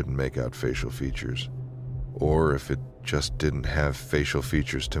that I couldn't make out facial features, or if it just didn't have facial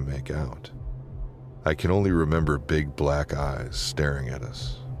features to make out. I can only remember big black eyes staring at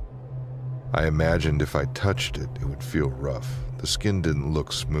us. I imagined if I touched it, it would feel rough. The skin didn't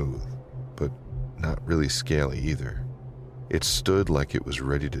look smooth, but not really scaly either. It stood like it was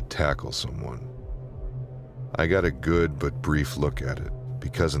ready to tackle someone. I got a good but brief look at it,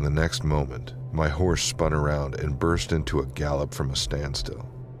 because in the next moment, my horse spun around and burst into a gallop from a standstill.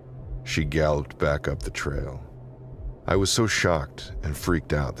 She galloped back up the trail. I was so shocked and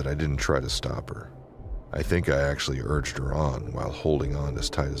freaked out that I didn't try to stop her. I think I actually urged her on while holding on as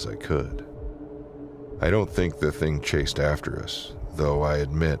tight as I could. I don't think the thing chased after us, though I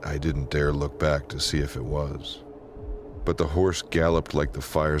admit I didn't dare look back to see if it was. But the horse galloped like the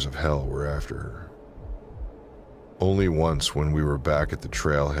fires of hell were after her. Only once when we were back at the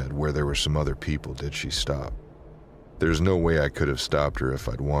trailhead where there were some other people did she stop. There's no way I could have stopped her if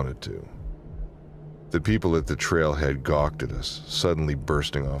I'd wanted to. The people at the trailhead gawked at us, suddenly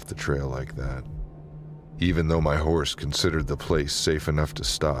bursting off the trail like that. Even though my horse considered the place safe enough to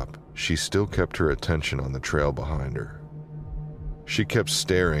stop, she still kept her attention on the trail behind her. She kept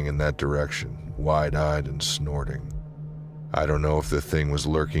staring in that direction, wide-eyed and snorting. I don't know if the thing was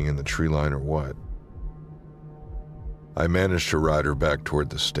lurking in the tree line or what. I managed to ride her back toward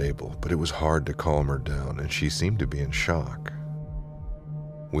the stable, but it was hard to calm her down, and she seemed to be in shock.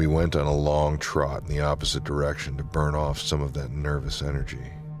 We went on a long trot in the opposite direction to burn off some of that nervous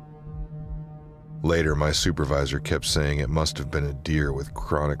energy. Later, my supervisor kept saying it must have been a deer with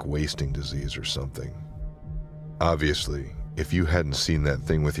chronic wasting disease or something. Obviously, if you hadn't seen that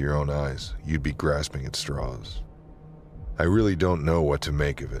thing with your own eyes, you'd be grasping at straws. I really don't know what to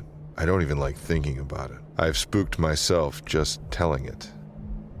make of it. I don't even like thinking about it. I've spooked myself just telling it.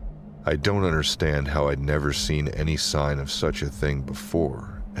 I don't understand how I'd never seen any sign of such a thing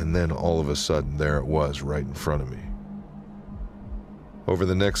before, and then all of a sudden there it was right in front of me. Over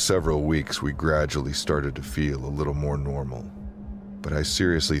the next several weeks, we gradually started to feel a little more normal, but I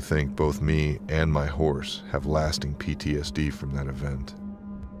seriously think both me and my horse have lasting PTSD from that event.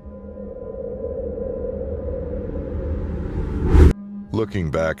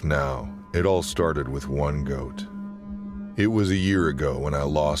 Looking back now, it all started with one goat. It was a year ago when I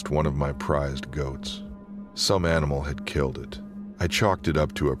lost one of my prized goats. Some animal had killed it. I chalked it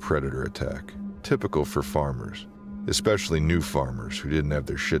up to a predator attack, typical for farmers, especially new farmers who didn't have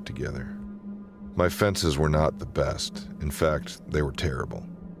their shit together. My fences were not the best. In fact, they were terrible.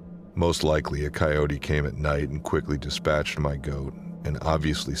 Most likely a coyote came at night and quickly dispatched my goat, and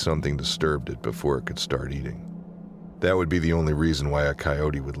obviously something disturbed it before it could start eating. That would be the only reason why a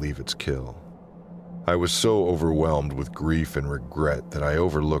coyote would leave its kill. I was so overwhelmed with grief and regret that I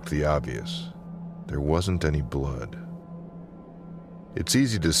overlooked the obvious. There wasn't any blood. It's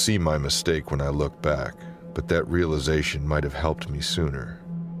easy to see my mistake when I look back, but that realization might have helped me sooner.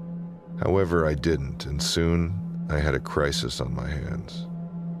 However, I didn't, and soon I had a crisis on my hands.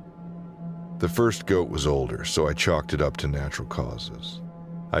 The first goat was older, so I chalked it up to natural causes.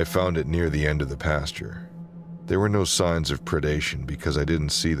 I found it near the end of the pasture. There were no signs of predation because I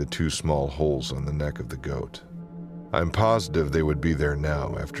didn't see the two small holes on the neck of the goat. I'm positive they would be there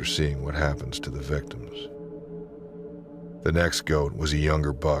now after seeing what happens to the victims. The next goat was a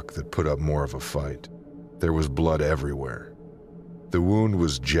younger buck that put up more of a fight. There was blood everywhere. The wound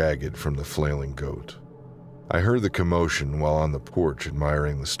was jagged from the flailing goat. I heard the commotion while on the porch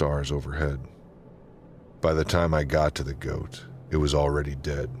admiring the stars overhead. By the time I got to the goat, it was already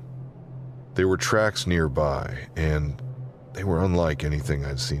dead. There were tracks nearby, and they were unlike anything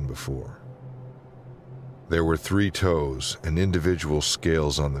I'd seen before. There were 3 toes and individual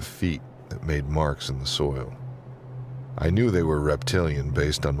scales on the feet that made marks in the soil. I knew they were reptilian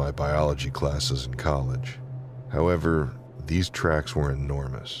based on my biology classes in college. However, these tracks were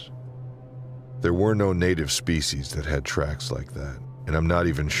enormous. There were no native species that had tracks like that, and I'm not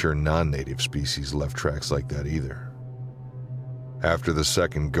even sure non-native species left tracks like that either. After the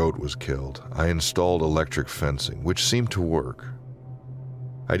second goat was killed, I installed electric fencing, which seemed to work.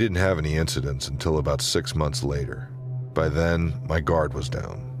 I didn't have any incidents until about 6 months later. By then, my guard was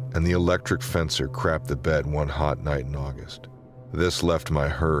down, and the electric fencer crapped the bed one hot night in August. This left my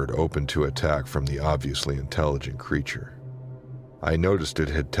herd open to attack from the obviously intelligent creature. I noticed it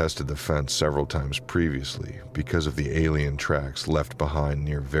had tested the fence several times previously because of the alien tracks left behind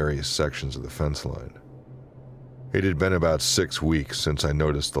near various sections of the fence line. It had been about 6 weeks since I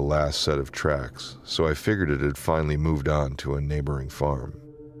noticed the last set of tracks, so I figured it had finally moved on to a neighboring farm.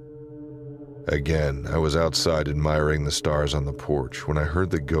 Again, I was outside admiring the stars on the porch when I heard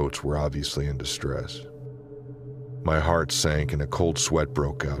the goats were obviously in distress. My heart sank and a cold sweat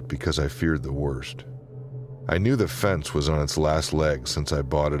broke out because I feared the worst. I knew the fence was on its last legs since I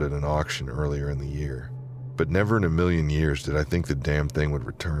bought it at an auction earlier in the year, but never in a million years did I think the damn thing would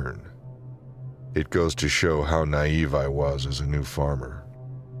return. It goes to show how naive I was as a new farmer.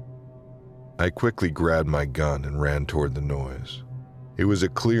 I quickly grabbed my gun and ran toward the noise. It was a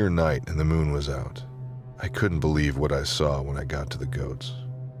clear night and the moon was out. I couldn't believe what I saw when I got to the goats.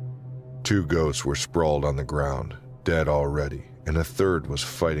 2 goats were sprawled on the ground, dead already, and a third was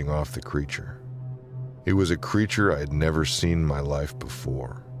fighting off the creature. It was a creature I had never seen in my life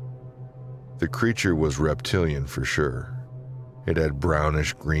before. The creature was reptilian for sure. It had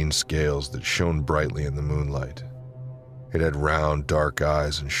brownish-green scales that shone brightly in the moonlight. It had round, dark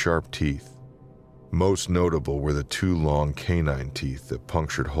eyes and sharp teeth. Most notable were the 2 long canine teeth that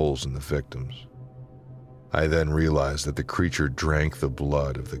punctured holes in the victims. I then realized that the creature drank the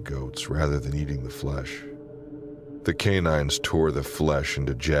blood of the goats rather than eating the flesh. The canines tore the flesh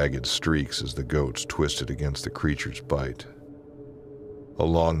into jagged streaks as the goats twisted against the creature's bite.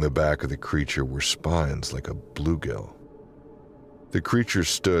 Along the back of the creature were spines like a bluegill. The creature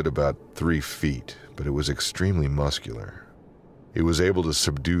stood about 3 feet, but it was extremely muscular. It was able to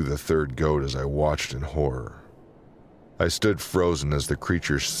subdue the third goat as I watched in horror. I stood frozen as the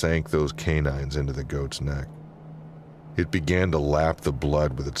creature sank those canines into the goat's neck. It began to lap the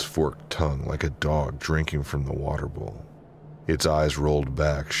blood with its forked tongue like a dog drinking from the water bowl. Its eyes rolled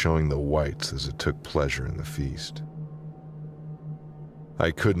back, showing the whites as it took pleasure in the feast.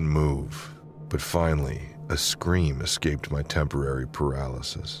 I couldn't move, but finally, a scream escaped my temporary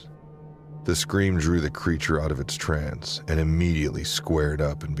paralysis. The scream drew the creature out of its trance and immediately squared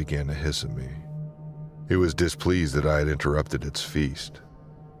up and began to hiss at me. It was displeased that I had interrupted its feast.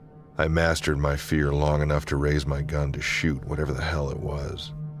 I mastered my fear long enough to raise my gun to shoot whatever the hell it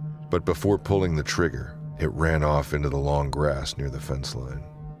was. But before pulling the trigger, it ran off into the long grass near the fence line.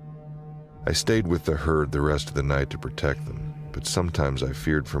 I stayed with the herd the rest of the night to protect them, but sometimes I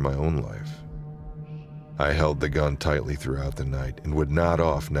feared for my own life. I held the gun tightly throughout the night and would nod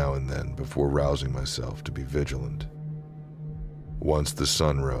off now and then before rousing myself to be vigilant. Once the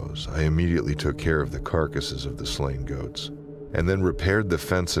sun rose, I immediately took care of the carcasses of the slain goats, and then repaired the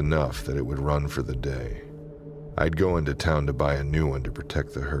fence enough that it would run for the day. I'd go into town to buy a new one to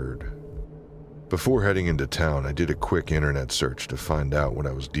protect the herd. Before heading into town, I did a quick internet search to find out what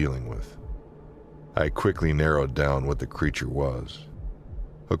I was dealing with. I quickly narrowed down what the creature was.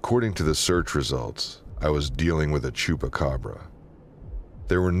 According to the search results, I was dealing with a chupacabra.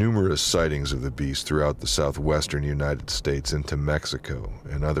 There were numerous sightings of the beast throughout the southwestern United States into Mexico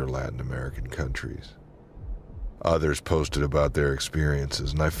and other Latin American countries. Others posted about their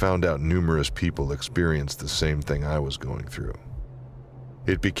experiences, and I found out numerous people experienced the same thing I was going through.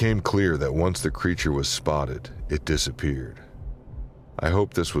 It became clear that once the creature was spotted, it disappeared. I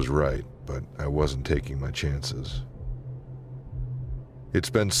hoped this was right, but I wasn't taking my chances. It's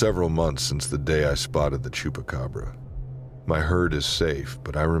been several months since the day I spotted the chupacabra. My herd is safe,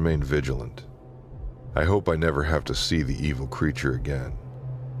 but I remain vigilant. I hope I never have to see the evil creature again.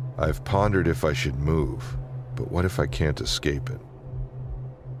 I've pondered if I should move, but what if I can't escape it?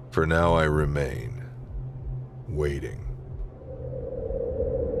 For now I remain waiting.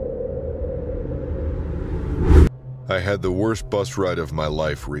 I had the worst bus ride of my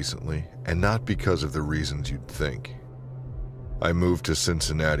life recently, and not because of the reasons you'd think. I moved to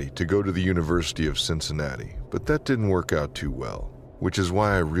Cincinnati to go to the University of Cincinnati, but that didn't work out too well, which is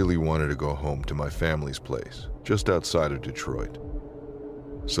why I really wanted to go home to my family's place, just outside of Detroit.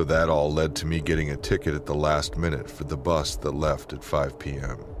 So that all led to me getting a ticket at the last minute for the bus that left at 5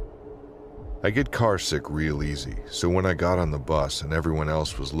 p.m. I get car sick real easy, so when I got on the bus and everyone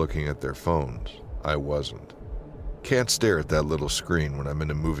else was looking at their phones, I wasn't. Can't stare at that little screen when I'm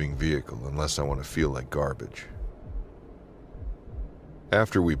in a moving vehicle unless I want to feel like garbage.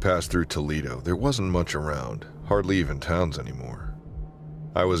 After we passed through Toledo, there wasn't much around, hardly even towns anymore.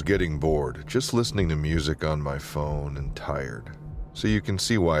 I was getting bored, just listening to music on my phone and tired, so you can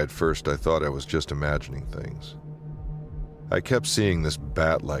see why at first I thought I was just imagining things. I kept seeing this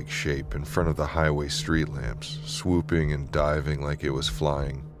bat-like shape in front of the highway street lamps, swooping and diving like it was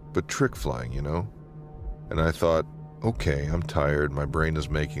flying, but trick flying, you know? And I thought, okay, I'm tired, my brain is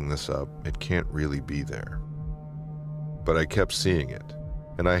making this up, it can't really be there. But I kept seeing it,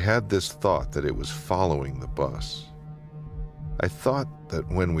 and I had this thought that it was following the bus. I thought that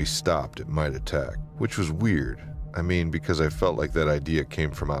when we stopped it might attack, which was weird, because I felt like that idea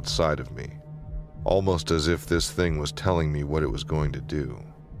came from outside of me, almost as if this thing was telling me what it was going to do.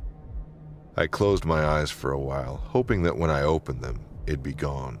 I closed my eyes for a while, hoping that when I opened them, it'd be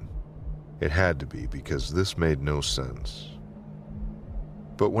gone. It had to be, because this made no sense.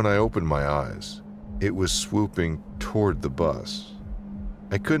 But when I opened my eyes, it was swooping toward the bus.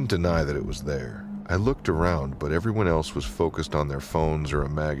 I couldn't deny that it was there. I looked around, but everyone else was focused on their phones or a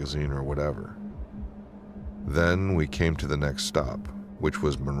magazine or whatever. Then we came to the next stop, which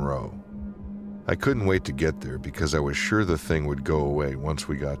was Monroe. I couldn't wait to get there because I was sure the thing would go away once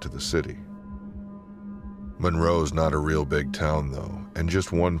we got to the city. Monroe's not a real big town though, and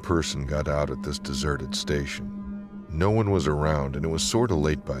just one person got out at this deserted station. No one was around and it was sorta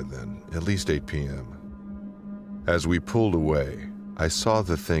late by then, at least 8 p.m. As we pulled away, I saw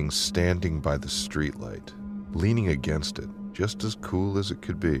the thing standing by the streetlight, leaning against it, just as cool as it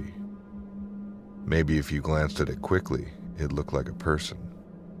could be. Maybe if you glanced at it quickly, it looked like a person.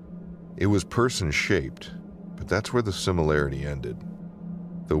 It was person-shaped, but that's where the similarity ended.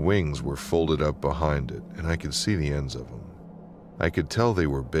 The wings were folded up behind it, and I could see the ends of them. I could tell they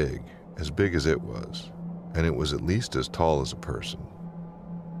were big as it was, and it was at least as tall as a person.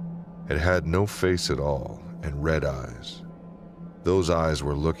 It had no face at all, and red eyes. Those eyes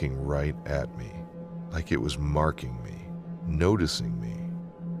were looking right at me, like it was marking me, noticing me,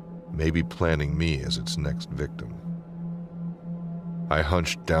 maybe planning me as its next victim. I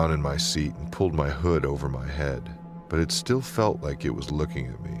hunched down in my seat and pulled my hood over my head, but it still felt like it was looking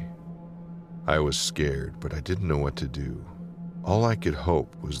at me. I was scared, but I didn't know what to do. All I could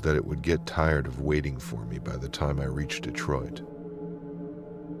hope was that it would get tired of waiting for me by the time I reached Detroit.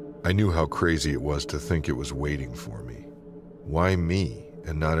 I knew how crazy it was to think it was waiting for me. Why me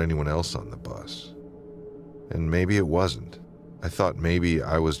and not anyone else on the bus? And maybe it wasn't. I thought maybe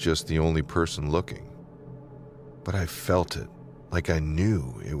I was just the only person looking. But I felt it, like I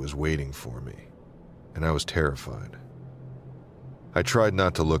knew it was waiting for me, and I was terrified. I tried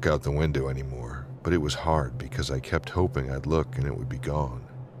not to look out the window anymore, but it was hard because I kept hoping I'd look and it would be gone.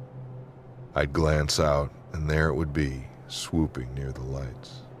 I'd glance out, and there it would be, swooping near the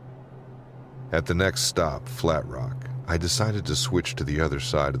lights. At the next stop, Flat Rock, I decided to switch to the other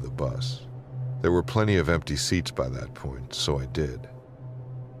side of the bus. There were plenty of empty seats by that point, so I did.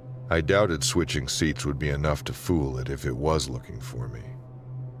 I doubted switching seats would be enough to fool it if it was looking for me.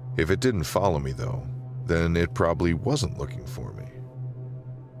 If it didn't follow me, though, then it probably wasn't looking for me.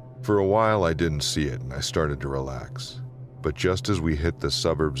 For a while, I didn't see it, and I started to relax. But just as we hit the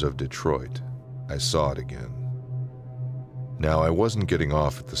suburbs of Detroit, I saw it again. Now, I wasn't getting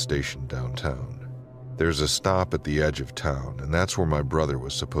off at the station downtown. There's a stop at the edge of town, and that's where my brother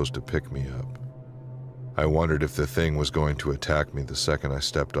was supposed to pick me up. I wondered if the thing was going to attack me the second I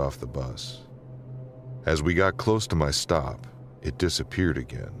stepped off the bus. As we got close to my stop, it disappeared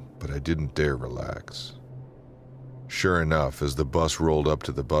again, but I didn't dare relax. Sure enough, as the bus rolled up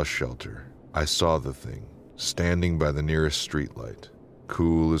to the bus shelter, I saw the thing, standing by the nearest streetlight,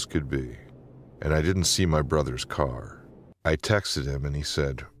 cool as could be, and I didn't see my brother's car. I texted him and he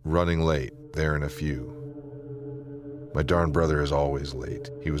said, "Running late, there in a few." My darn brother is always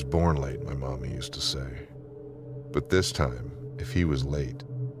late. He was born late, my mommy used to say. But this time, if he was late,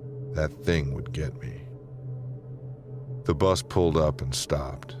 that thing would get me. The bus pulled up and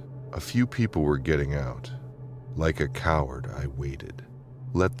stopped. A few people were getting out. Like a coward, I waited.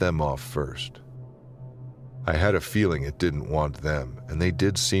 Let them off first. I had a feeling it didn't want them, and they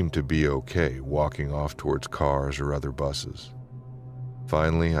did seem to be okay walking off towards cars or other buses.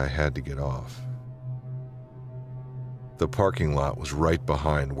 Finally, I had to get off. The parking lot was right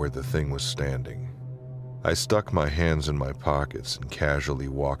behind where the thing was standing. I stuck my hands in my pockets and casually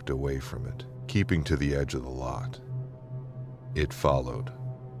walked away from it, keeping to the edge of the lot. It followed.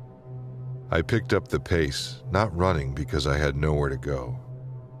 I picked up the pace, not running because I had nowhere to go.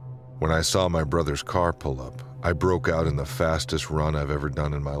 When I saw my brother's car pull up, I broke out in the fastest run I've ever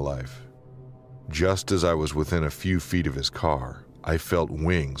done in my life. Just as I was within a few feet of his car, I felt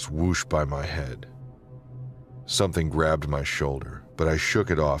wings whoosh by my head. Something grabbed my shoulder, but I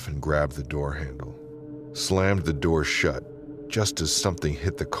shook it off and grabbed the door handle. Slammed the door shut, just as something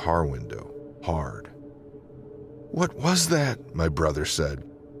hit the car window, hard. "What was that?" my brother said.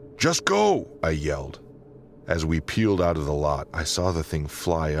 "Just go!" I yelled. As we peeled out of the lot, I saw the thing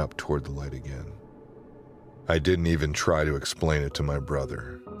fly up toward the light again. I didn't even try to explain it to my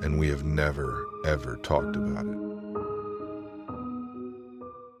brother, and we have never, ever talked about it.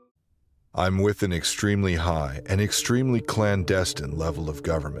 I'm with an extremely high and extremely clandestine level of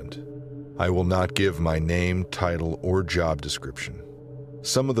government. I will not give my name, title, or job description.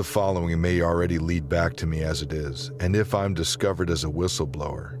 Some of the following may already lead back to me as it is, and if I'm discovered as a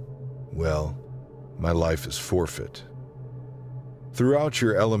whistleblower, well, my life is forfeit. Throughout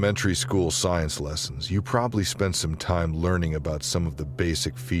your elementary school science lessons, you probably spent some time learning about some of the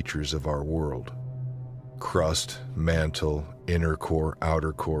basic features of our world. Crust, mantle, inner core,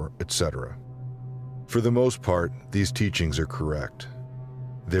 outer core, etc. For the most part, these teachings are correct.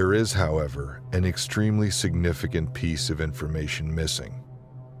 There is, however, an extremely significant piece of information missing.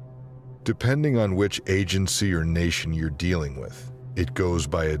 Depending on which agency or nation you're dealing with, it goes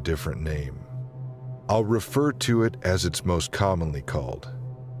by a different name. I'll refer to it as it's most commonly called: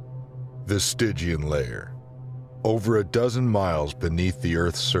 the Stygian layer. Over a dozen miles beneath the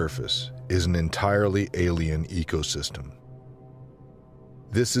Earth's surface is an entirely alien ecosystem.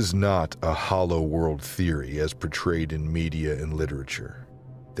 This is not a hollow world theory as portrayed in media and literature.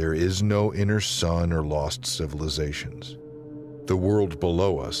 There is no inner sun or lost civilizations. The world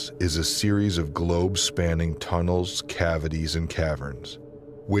below us is a series of globe-spanning tunnels, cavities, and caverns,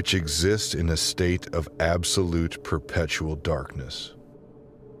 which exist in a state of absolute perpetual darkness.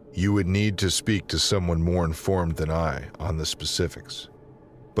 You would need to speak to someone more informed than I on the specifics,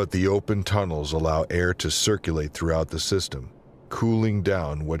 but the open tunnels allow air to circulate throughout the system, cooling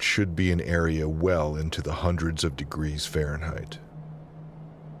down what should be an area well into the hundreds of degrees Fahrenheit.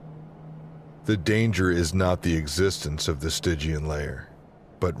 The danger is not the existence of the Stygian layer,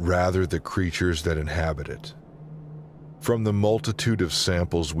 but rather the creatures that inhabit it. From the multitude of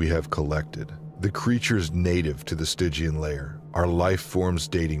samples we have collected, the creatures native to the Stygian layer are life forms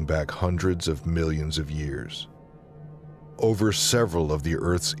dating back hundreds of millions of years. Over several of the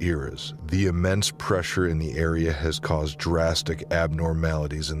Earth's eras, the immense pressure in the area has caused drastic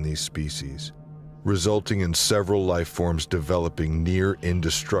abnormalities in these species, resulting in several life forms developing near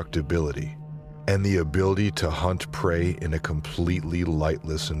indestructibility and the ability to hunt prey in a completely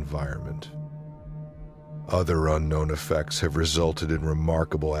lightless environment. Other unknown effects have resulted in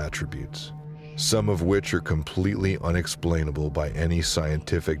remarkable attributes, some of which are completely unexplainable by any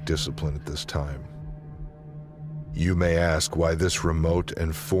scientific discipline at this time. You may ask why this remote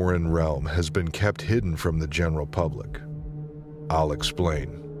and foreign realm has been kept hidden from the general public. I'll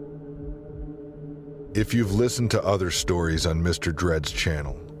explain. If you've listened to other stories on Mr. Dread's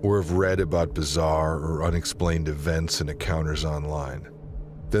channel, or have read about bizarre or unexplained events and encounters online,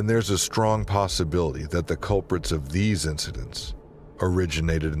 then there's a strong possibility that the culprits of these incidents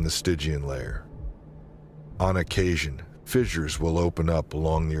originated in the Stygian layer. On occasion, fissures will open up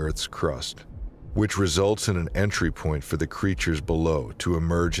along the Earth's crust, which results in an entry point for the creatures below to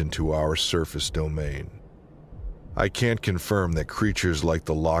emerge into our surface domain. I can't confirm that creatures like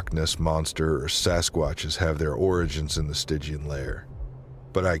the Loch Ness Monster or Sasquatches have their origins in the Stygian layer,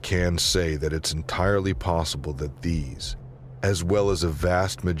 but I can say that it's entirely possible that these, as well as a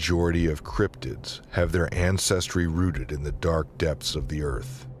vast majority of cryptids, have their ancestry rooted in the dark depths of the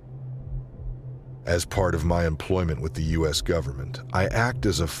Earth. As part of my employment with the US government, I act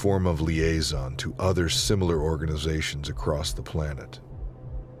as a form of liaison to other similar organizations across the planet.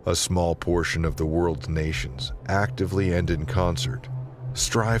 A small portion of the world's nations, actively and in concert,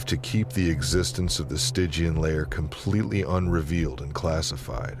 strive to keep the existence of the Stygian layer completely unrevealed and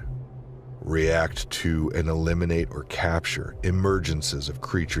classified, react to and eliminate or capture emergences of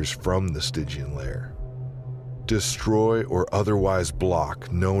creatures from the Stygian layer, destroy or otherwise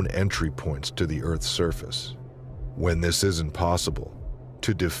block known entry points to the Earth's surface. When this isn't possible,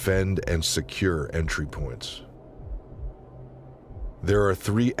 to defend and secure entry points. There are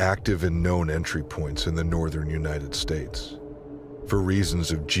 3 active and known entry points in the northern United States. For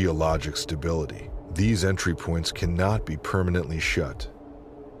reasons of geologic stability, these entry points cannot be permanently shut.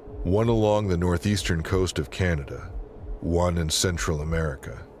 One along the northeastern coast of Canada, one in Central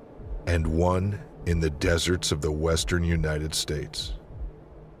America, and one in the deserts of the western United States.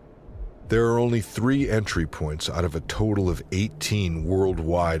 There are only 3 entry points out of a total of 18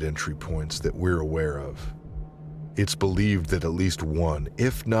 worldwide entry points that we're aware of. It's believed that at least one,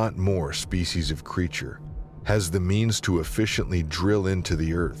 if not more, species of creature has the means to efficiently drill into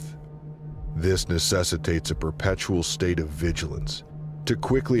the earth. This necessitates a perpetual state of vigilance to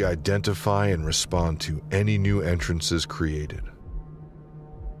quickly identify and respond to any new entrances created.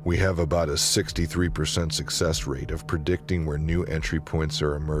 We have about a 63% success rate of predicting where new entry points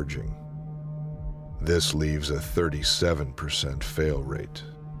are emerging. This leaves a 37% fail rate.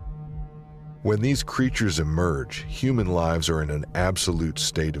 When these creatures emerge, human lives are in an absolute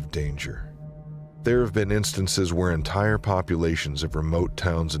state of danger. There have been instances where entire populations of remote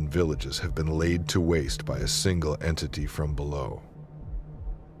towns and villages have been laid to waste by a single entity from below.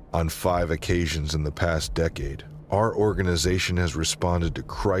 On 5 occasions in the past decade, our organization has responded to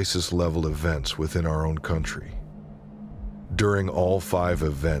crisis-level events within our own country. During all 5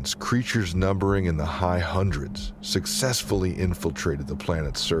 events, creatures numbering in the high hundreds successfully infiltrated the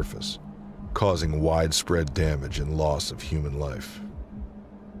planet's surface, causing widespread damage and loss of human life.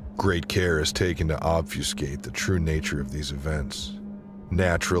 Great care is taken to obfuscate the true nature of these events.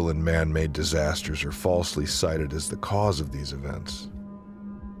 Natural and man-made disasters are falsely cited as the cause of these events.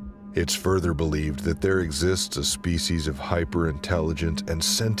 It's further believed that there exists a species of hyper-intelligent and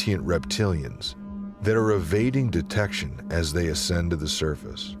sentient reptilians that are evading detection as they ascend to the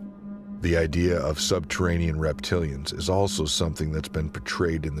surface. The idea of subterranean reptilians is also something that's been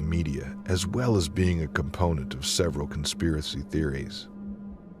portrayed in the media, as well as being a component of several conspiracy theories.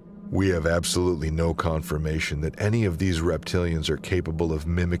 We have absolutely no confirmation that any of these reptilians are capable of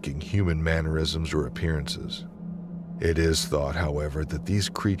mimicking human mannerisms or appearances. It is thought, however, that these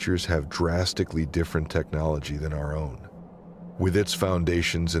creatures have drastically different technology than our own, with its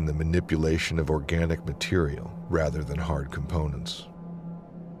foundations in the manipulation of organic material rather than hard components.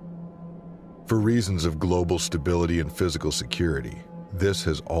 For reasons of global stability and physical security, this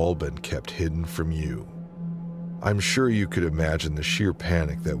has all been kept hidden from you. I'm sure you could imagine the sheer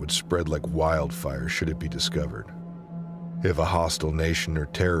panic that would spread like wildfire should it be discovered. If a hostile nation or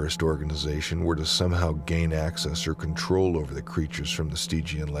terrorist organization were to somehow gain access or control over the creatures from the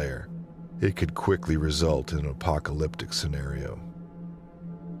Stygian lair, it could quickly result in an apocalyptic scenario.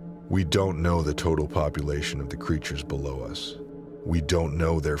 We don't know the total population of the creatures below us. We don't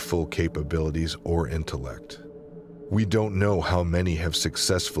know their full capabilities or intellect. We don't know how many have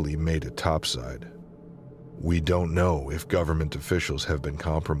successfully made it topside. We don't know if government officials have been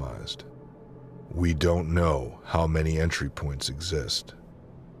compromised. We don't know how many entry points exist.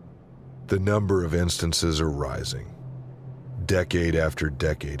 The number of instances are rising. Decade after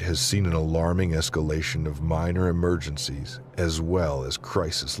decade has seen an alarming escalation of minor emergencies as well as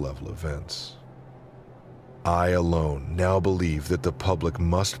crisis-level events. I alone now believe that the public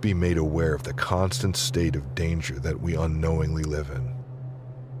must be made aware of the constant state of danger that we unknowingly live in.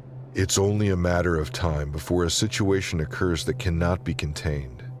 It's only a matter of time before a situation occurs that cannot be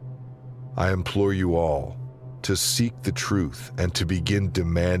contained. I implore you all to seek the truth and to begin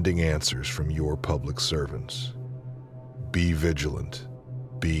demanding answers from your public servants. Be vigilant.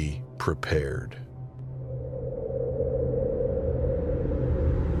 Be prepared.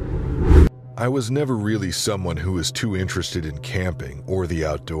 I was never really someone who was too interested in camping or the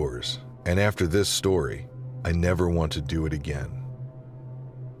outdoors, and after this story, I never want to do it again.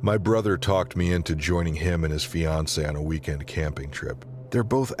 My brother talked me into joining him and his fiancée on a weekend camping trip. They're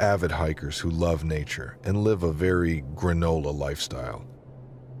both avid hikers who love nature and live a very granola lifestyle.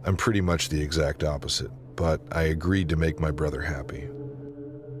 I'm pretty much the exact opposite, but I agreed to make my brother happy.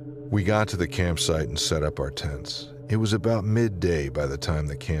 We got to the campsite and set up our tents. It was about midday by the time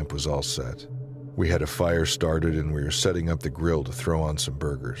the camp was all set. We had a fire started and we were setting up the grill to throw on some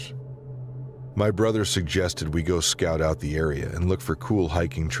burgers. My brother suggested we go scout out the area and look for cool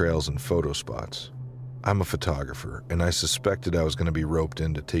hiking trails and photo spots. I'm a photographer, and I suspected I was going to be roped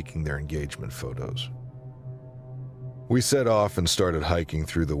into taking their engagement photos. We set off and started hiking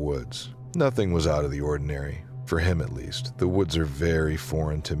through the woods. Nothing was out of the ordinary. For him at least, the woods are very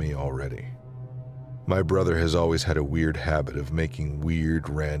foreign to me already. My brother has always had a weird habit of making weird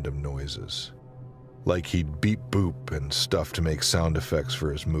random noises. Like he'd beep boop and stuff to make sound effects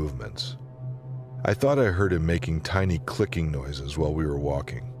for his movements. I thought I heard him making tiny clicking noises while we were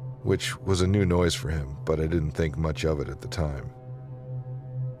walking, which was a new noise for him, but I didn't think much of it at the time.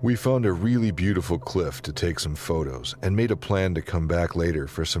 We found a really beautiful cliff to take some photos and made a plan to come back later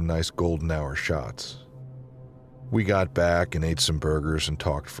for some nice golden hour shots. We got back and ate some burgers and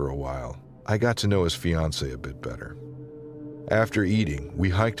talked for a while. I got to know his fiancée a bit better. After eating, we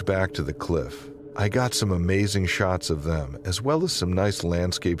hiked back to the cliff. I got some amazing shots of them, as well as some nice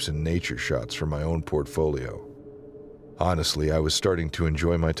landscapes and nature shots for my own portfolio. Honestly, I was starting to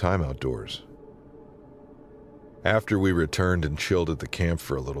enjoy my time outdoors. After we returned and chilled at the camp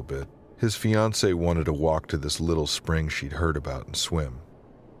for a little bit, his fiancée wanted to walk to this little spring she'd heard about and swim.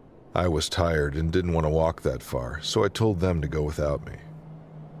 I was tired and didn't want to walk that far, so I told them to go without me.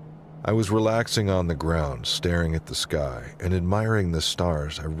 I was relaxing on the ground, staring at the sky and admiring the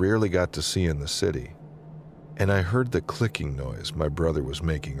stars I rarely got to see in the city, and I heard the clicking noise my brother was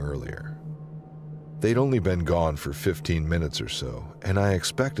making earlier. They'd only been gone for 15 minutes or so, and I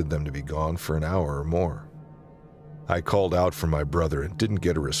expected them to be gone for an hour or more. I called out for my brother and didn't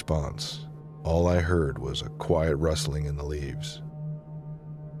get a response. All I heard was a quiet rustling in the leaves.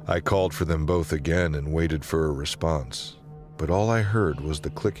 I called for them both again and waited for a response, but all I heard was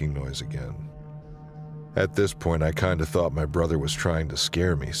the clicking noise again. At this point, I kind of thought my brother was trying to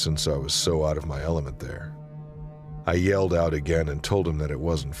scare me since I was so out of my element there. I yelled out again and told him that it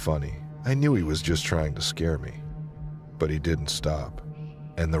wasn't funny. I knew he was just trying to scare me. But he didn't stop,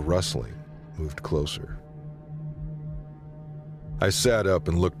 and the rustling moved closer. I sat up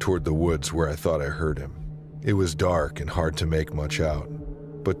and looked toward the woods where I thought I heard him. It was dark and hard to make much out,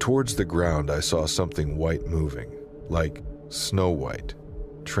 but towards the ground I saw something white moving, like snow white,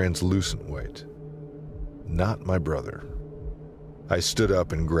 translucent white. Not my brother. I stood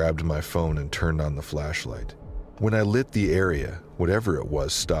up and grabbed my phone and turned on the flashlight. When I lit the area, whatever it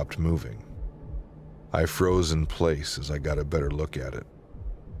was stopped moving. I froze in place as I got a better look at it.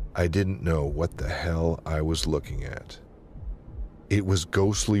 I didn't know what the hell I was looking at. It was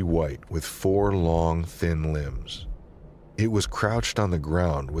ghostly white with 4 long, thin limbs. It was crouched on the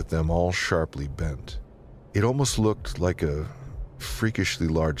ground with them all sharply bent. It almost looked like a freakishly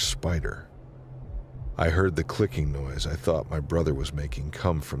large spider. I heard the clicking noise I thought my brother was making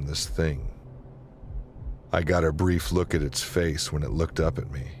come from this thing. I got a brief look at its face when it looked up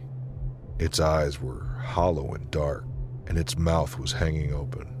at me. Its eyes were hollow and dark, and its mouth was hanging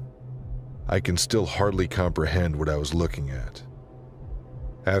open. I can still hardly comprehend what I was looking at.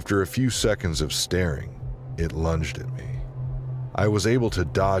 After a few seconds of staring, it lunged at me. I was able to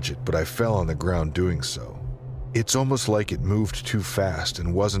dodge it, but I fell on the ground doing so. It's almost like it moved too fast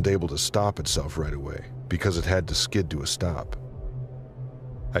and wasn't able to stop itself right away because it had to skid to a stop.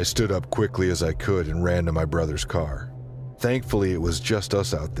 I stood up quickly as I could and ran to my brother's car. Thankfully, it was just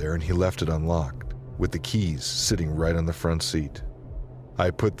us out there and he left it unlocked, with the keys sitting right on the front seat. I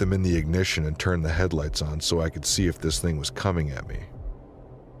put them in the ignition and turned the headlights on so I could see if this thing was coming at me.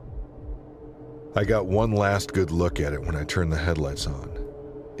 I got one last good look at it when I turned the headlights on.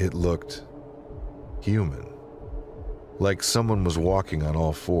 It looked human. Like someone was walking on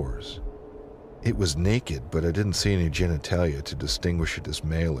all fours. It was naked, but I didn't see any genitalia to distinguish it as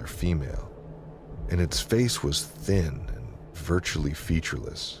male or female. And its face was thin and virtually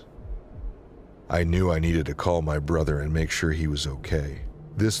featureless. I knew I needed to call my brother and make sure he was okay.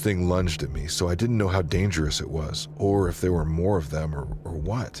 This thing lunged at me, so I didn't know how dangerous it was, or if there were more of them, or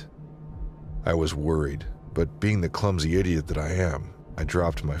what. I was worried, but being the clumsy idiot that I am, I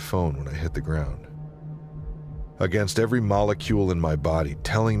dropped my phone when I hit the ground. Against every molecule in my body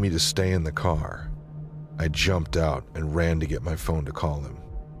telling me to stay in the car, I jumped out and ran to get my phone to call him.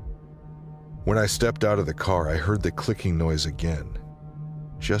 When I stepped out of the car, I heard the clicking noise again,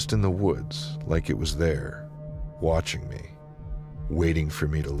 just in the woods, like it was there, watching me, waiting for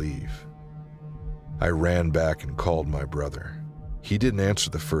me to leave. I ran back and called my brother. He didn't answer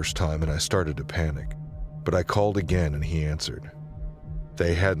the first time and I started to panic, but I called again and he answered.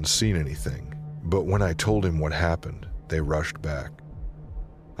 They hadn't seen anything, but when I told him what happened, they rushed back.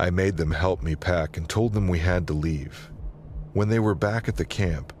 I made them help me pack and told them we had to leave. When they were back at the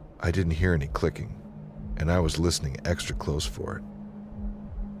camp, I didn't hear any clicking, and I was listening extra close for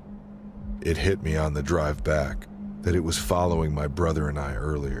it. It hit me on the drive back that it was following my brother and I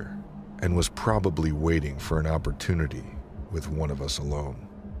earlier, and was probably waiting for an opportunity with one of us alone.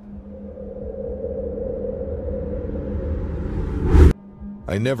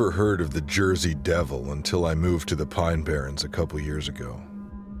 I never heard of the Jersey Devil until I moved to the Pine Barrens a couple years ago.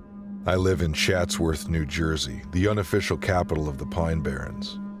 I live in Chatsworth, New Jersey, the unofficial capital of the Pine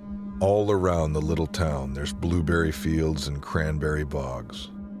Barrens. All around the little town, there's blueberry fields and cranberry bogs.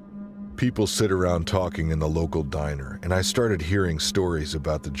 People sit around talking in the local diner, and I started hearing stories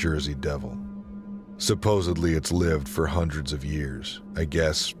about the Jersey Devil. Supposedly it's lived for hundreds of years, I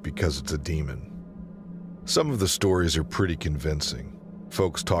guess because it's a demon. Some of the stories are pretty convincing.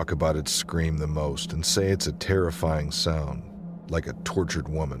 Folks talk about its scream the most and say it's a terrifying sound, like a tortured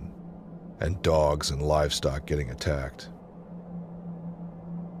woman, and dogs and livestock getting attacked.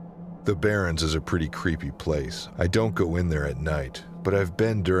 The Barrens is a pretty creepy place. I don't go in there at night, but I've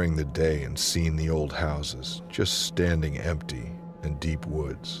been during the day and seen the old houses, just standing empty in deep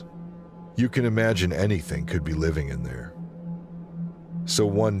woods. You can imagine anything could be living in there. So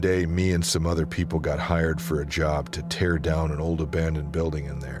one day, me and some other people got hired for a job to tear down an old abandoned building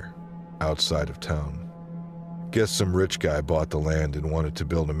in there, outside of town. Guess some rich guy bought the land and wanted to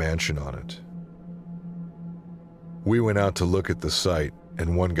build a mansion on it. We went out to look at the site,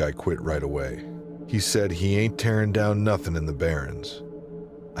 and one guy quit right away. He said he ain't tearing down nothing in the Barrens.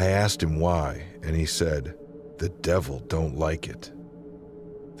 I asked him why, and he said, "The devil don't like it."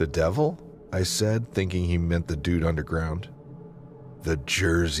 "The devil?" I said, thinking he meant the dude underground. "The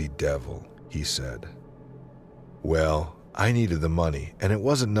Jersey Devil," he said. Well, I needed the money, and it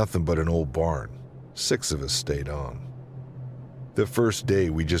wasn't nothing but an old barn. 6 of us stayed on. The first day,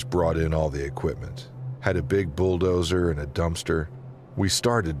 we just brought in all the equipment. Had a big bulldozer and a dumpster. We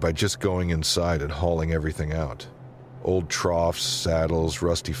started by just going inside and hauling everything out. Old troughs, saddles,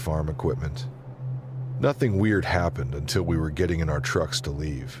 rusty farm equipment. Nothing weird happened until we were getting in our trucks to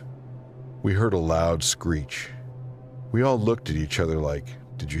leave. We heard a loud screech. We all looked at each other like,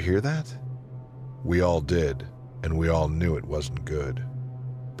 "Did you hear that?" We all did, and we all knew it wasn't good.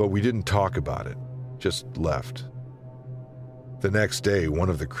 But we didn't talk about it, just left. The next day, one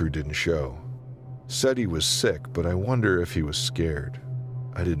of the crew didn't show. Said he was sick, but I wonder if he was scared.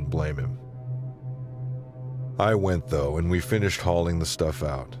 I didn't blame him. I went though, and we finished hauling the stuff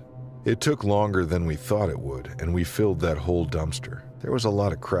out. It took longer than we thought it would, and we filled that whole dumpster. There was a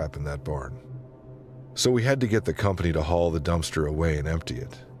lot of crap in that barn. So we had to get the company to haul the dumpster away and empty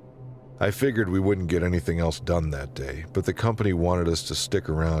it. I figured we wouldn't get anything else done that day, but the company wanted us to stick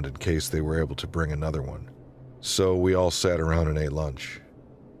around in case they were able to bring another one. So we all sat around and ate lunch.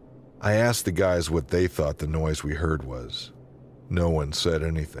 I asked the guys what they thought the noise we heard was. No one said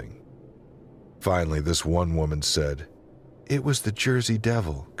anything. Finally, this one woman said, "It was the Jersey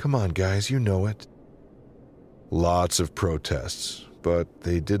Devil. Come on, guys, you know it." Lots of protests, but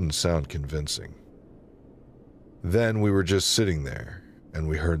they didn't sound convincing. Then we were just sitting there, and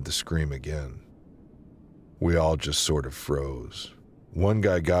we heard the scream again. We all just sort of froze. One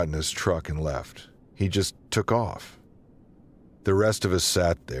guy got in his truck and left. He just took off. The rest of us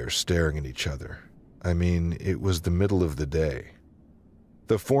sat there staring at each other. I mean, it was the middle of the day.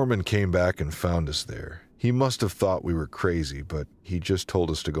 The foreman came back and found us there. He must have thought we were crazy, but he just told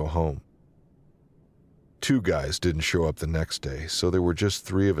us to go home. 2 guys didn't show up the next day, so there were just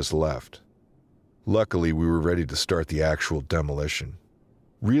 3 of us left. Luckily, we were ready to start the actual demolition.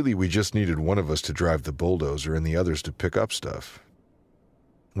 Really, we just needed one of us to drive the bulldozer and the others to pick up stuff.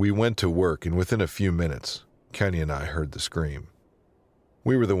 We went to work, and within a few minutes, Kenny and I heard the scream.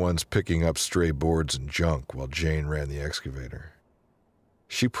 We were the ones picking up stray boards and junk while Jane ran the excavator.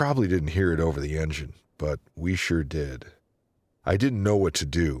 She probably didn't hear it over the engine, but we sure did. I didn't know what to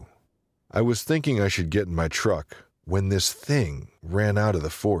do. I was thinking I should get in my truck when this thing ran out of the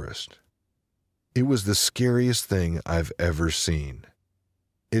forest. It was the scariest thing I've ever seen.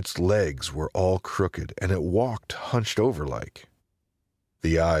 Its legs were all crooked, and it walked hunched over like.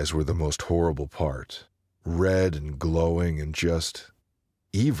 The eyes were the most horrible part, red and glowing and just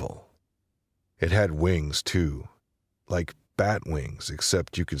evil. It had wings, too, like bat wings,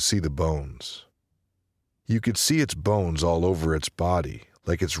 except you could see the bones. You could see its bones all over its body,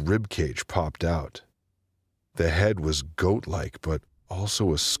 like its rib cage popped out. The head was goat-like, but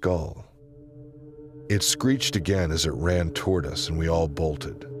also a skull. It screeched again as it ran toward us, and we all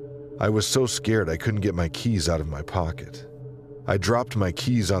bolted. I was so scared I couldn't get my keys out of my pocket. I dropped my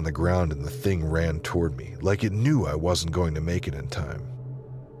keys on the ground and the thing ran toward me, like it knew I wasn't going to make it in time.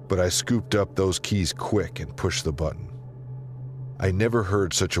 But I scooped up those keys quick and pushed the button. I never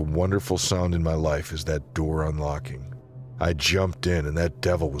heard such a wonderful sound in my life as that door unlocking. I jumped in and that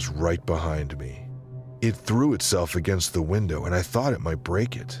devil was right behind me. It threw itself against the window and I thought it might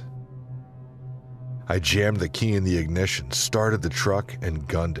break it. I jammed the key in the ignition, started the truck, and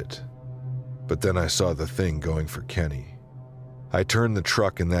gunned it. But then I saw the thing going for Kenny. I turned the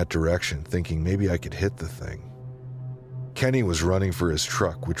truck in that direction, thinking maybe I could hit the thing. Kenny was running for his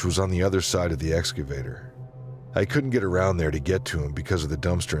truck, which was on the other side of the excavator. I couldn't get around there to get to him because of the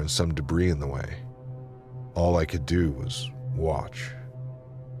dumpster and some debris in the way. All I could do was watch.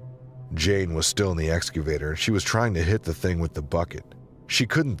 Jane was still in the excavator and she was trying to hit the thing with the bucket. She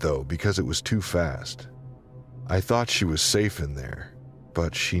couldn't though because it was too fast. I thought she was safe in there,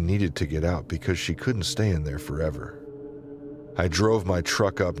 but she needed to get out because she couldn't stay in there forever. I drove my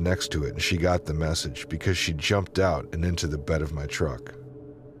truck up next to it and she got the message because she jumped out and into the bed of my truck.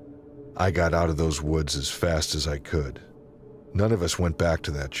 I got out of those woods as fast as I could. None of us went back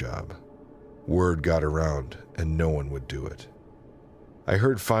to that job. Word got around and no one would do it. I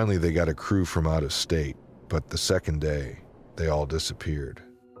heard finally they got a crew from out of state, but the second day, they all disappeared.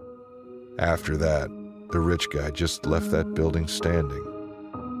 After that, the rich guy just left that building standing.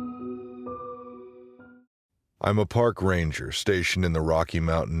 I'm a park ranger stationed in the Rocky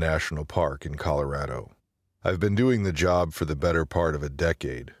Mountain National Park in Colorado. I've been doing the job for the better part of a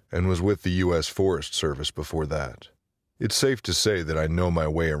decade and was with the U.S. Forest Service before that. It's safe to say that I know my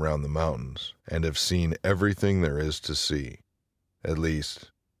way around the mountains and have seen everything there is to see. At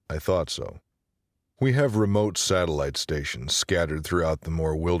least, I thought so. We have remote satellite stations scattered throughout the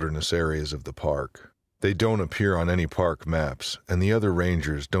more wilderness areas of the park. They don't appear on any park maps, and the other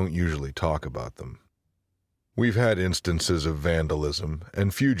rangers don't usually talk about them. We've had instances of vandalism,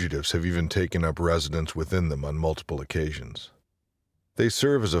 and fugitives have even taken up residence within them on multiple occasions. They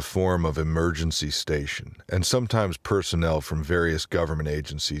serve as a form of emergency station, and sometimes personnel from various government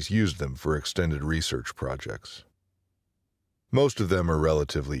agencies use them for extended research projects. Most of them are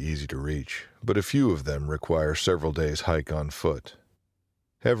relatively easy to reach, but a few of them require several days' hike on foot.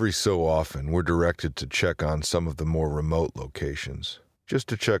 Every so often, we're directed to check on some of the more remote locations, just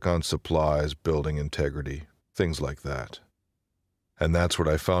to check on supplies, building integrity, things like that. And that's what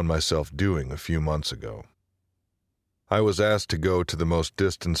I found myself doing a few months ago. I was asked to go to the most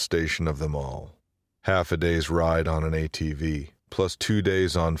distant station of them all, half a day's ride on an ATV, plus 2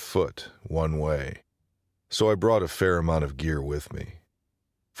 days on foot, one way. So I brought a fair amount of gear with me.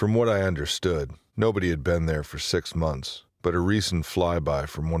 From what I understood, nobody had been there for 6 months, but a recent flyby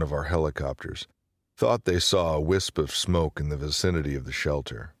from one of our helicopters thought they saw a wisp of smoke in the vicinity of the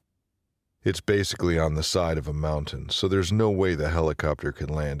shelter. It's basically on the side of a mountain, so there's no way the helicopter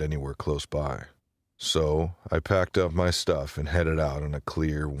could land anywhere close by. So I packed up my stuff and headed out on a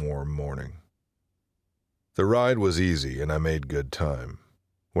clear, warm morning. The ride was easy and I made good time.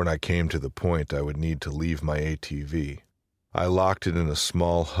 When I came to the point I would need to leave my ATV, I locked it in a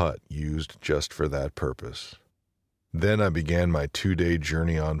small hut used just for that purpose. Then I began my 2-day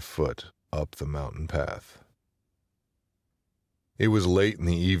journey on foot up the mountain path. It was late in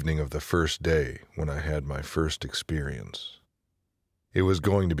the evening of the first day when I had my first experience. It was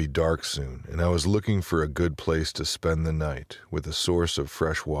going to be dark soon, and I was looking for a good place to spend the night with a source of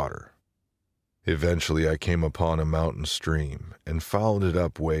fresh water. Eventually I came upon a mountain stream and followed it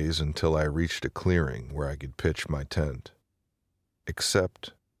up ways until I reached a clearing where I could pitch my tent.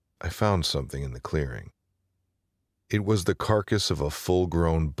 Except I found something in the clearing. It was the carcass of a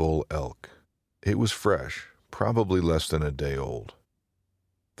full-grown bull elk. It was fresh, probably less than a day old.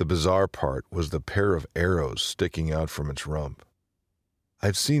 The bizarre part was the pair of arrows sticking out from its rump.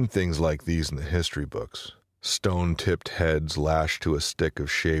 I've seen things like these in the history books, stone-tipped heads lashed to a stick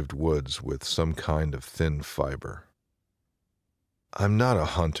of shaved woods with some kind of thin fiber. I'm not a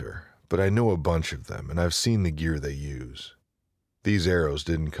hunter, but I know a bunch of them, and I've seen the gear they use. These arrows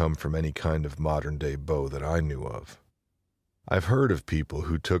didn't come from any kind of modern-day bow that I knew of. I've heard of people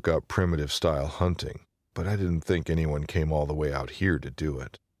who took up primitive-style hunting, but I didn't think anyone came all the way out here to do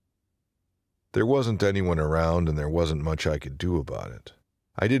it. There wasn't anyone around, and there wasn't much I could do about it.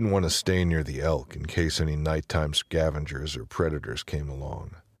 I didn't want to stay near the elk in case any nighttime scavengers or predators came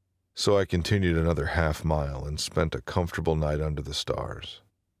along. So I continued another half-mile and spent a comfortable night under the stars.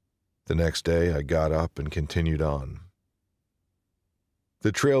 The next day I got up and continued on.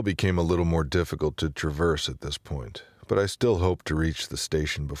 The trail became a little more difficult to traverse at this point, but I still hoped to reach the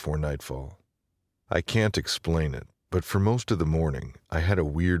station before nightfall. I can't explain it, but for most of the morning I had a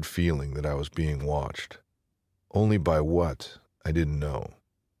weird feeling that I was being watched. Only by what, I didn't know.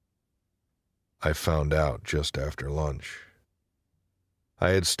 I found out just after lunch.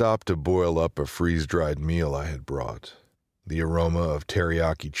 I had stopped to boil up a freeze-dried meal I had brought. The aroma of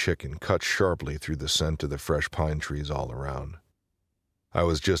teriyaki chicken cut sharply through the scent of the fresh pine trees all around. I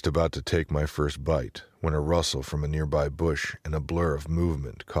was just about to take my first bite when a rustle from a nearby bush and a blur of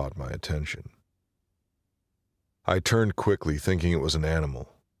movement caught my attention. I turned quickly thinking it was an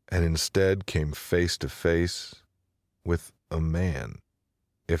animal, and instead came face to face with a man,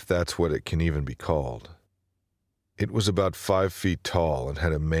 if that's what it can even be called. It was about 5 feet tall and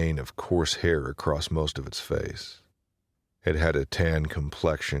had a mane of coarse hair across most of its face. It had a tan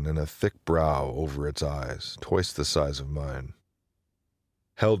complexion and a thick brow over its eyes, twice the size of mine.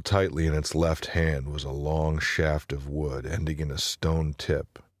 Held tightly in its left hand was a long shaft of wood ending in a stone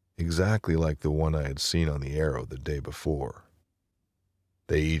tip, exactly like the one I had seen on the arrow the day before.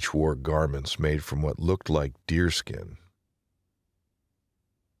 They each wore garments made from what looked like deerskin.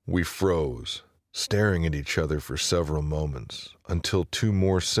 We froze, staring at each other for several moments, until two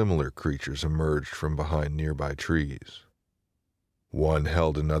more similar creatures emerged from behind nearby trees. One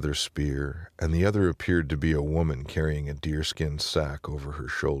held another spear, and the other appeared to be a woman carrying a deerskin sack over her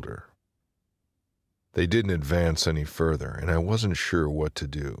shoulder. They didn't advance any further, and I wasn't sure what to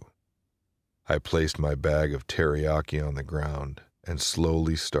do. I placed my bag of teriyaki on the ground and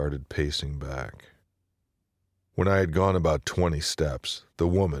slowly started pacing back. When I had gone about 20 steps, the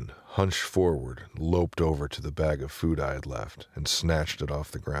woman, hunched forward, loped over to the bag of food I had left and snatched it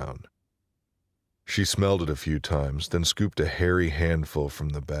off the ground. She smelled it a few times, then scooped a hairy handful from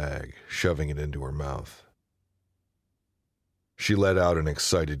the bag, shoving it into her mouth. She let out an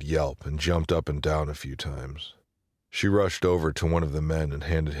excited yelp and jumped up and down a few times. She rushed over to one of the men and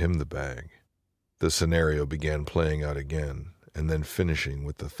handed him the bag. The scenario began playing out again, and then finishing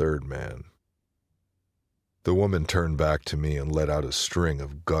with the third man. The woman turned back to me and let out a string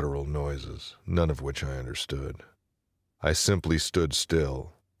of guttural noises, none of which I understood. I simply stood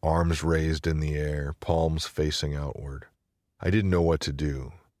still, arms raised in the air, palms facing outward. I didn't know what to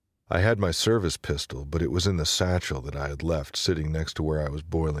do. I had my service pistol, but it was in the satchel that I had left sitting next to where I was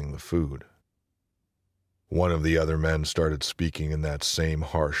boiling the food. One of the other men started speaking in that same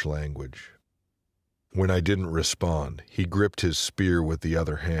harsh language. When I didn't respond, he gripped his spear with the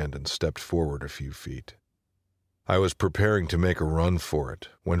other hand and stepped forward a few feet. I was preparing to make a run for it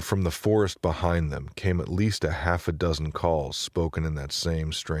when from the forest behind them came at least a half a dozen calls spoken in that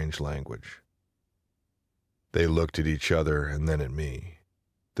same strange language. They looked at each other and then at me.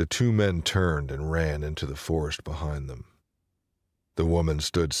 The two men turned and ran into the forest behind them. The woman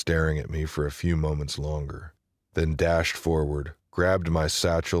stood staring at me for a few moments longer, then dashed forward, grabbed my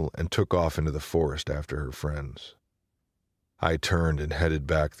satchel, and took off into the forest after her friends. I turned and headed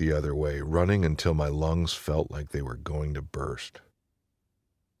back the other way, running until my lungs felt like they were going to burst.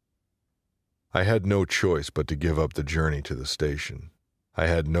 I had no choice but to give up the journey to the station. I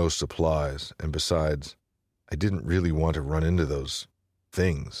had no supplies, and besides, I didn't really want to run into those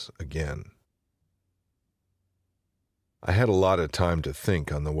things again. I had a lot of time to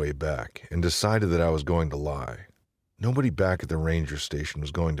think on the way back, and decided that I was going to lie. Nobody back at the ranger station was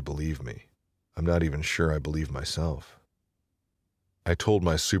going to believe me. I'm not even sure I believed myself. I told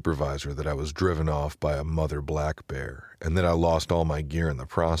my supervisor that I was driven off by a mother black bear and that I lost all my gear in the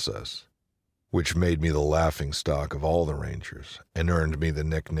process, which made me the laughingstock of all the rangers and earned me the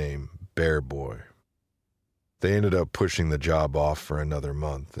nickname Bear Boy. They ended up pushing the job off for another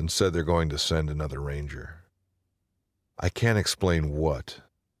month and said they're going to send another ranger. I can't explain what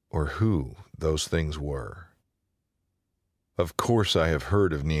or who those things were. Of course I have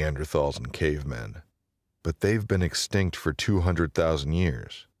heard of Neanderthals and cavemen, but they've been extinct for 200,000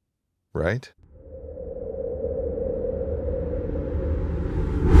 years, right?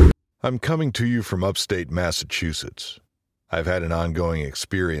 I'm coming to you from upstate Massachusetts. I've had an ongoing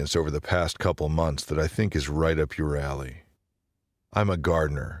experience over the past couple months that I think is right up your alley. I'm a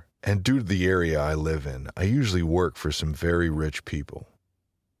gardener, and due to the area I live in, I usually work for some very rich people.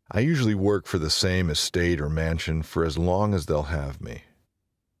 I usually work for the same estate or mansion for as long as they'll have me.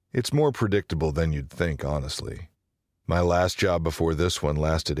 It's more predictable than you'd think, honestly. My last job before this one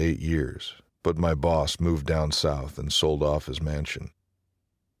lasted 8 years, but my boss moved down south and sold off his mansion.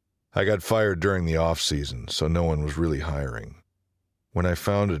 I got fired during the off-season, so no one was really hiring. When I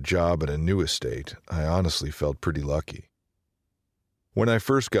found a job at a new estate, I honestly felt pretty lucky. When I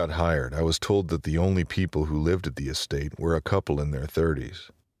first got hired, I was told that the only people who lived at the estate were a couple in their 30s.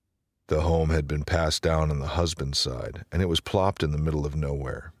 The home had been passed down on the husband's side, and it was plopped in the middle of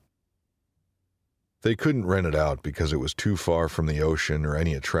nowhere. They couldn't rent it out because it was too far from the ocean or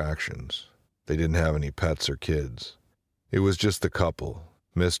any attractions. They didn't have any pets or kids. It was just the couple,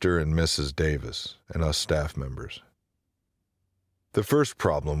 Mr. and Mrs. Davis, and us staff members. The first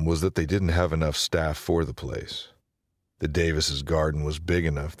problem was that they didn't have enough staff for the place. The Davises' garden was big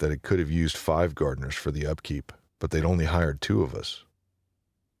enough that it could have used 5 gardeners for the upkeep, but they'd only hired 2 of us.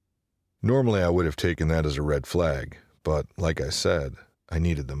 Normally I would have taken that as a red flag, but like I said, I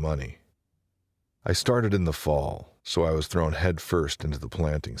needed the money. I started in the fall, so I was thrown head first into the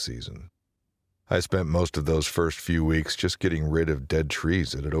planting season. I spent most of those first few weeks just getting rid of dead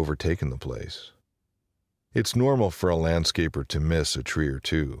trees that had overtaken the place. It's normal for a landscaper to miss a tree or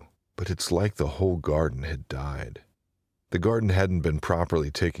two, but it's like the whole garden had died. The garden hadn't been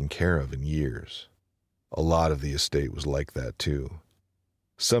properly taken care of in years. A lot of the estate was like that too.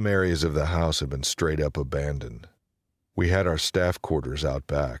 Some areas of the house had been straight up abandoned. We had our staff quarters out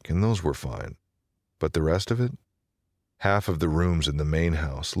back, and those were fine. But the rest of it? Half of the rooms in the main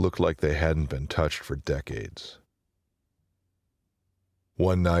house looked like they hadn't been touched for decades.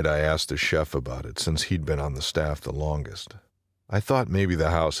 One night I asked the chef about it since he'd been on the staff the longest. I thought maybe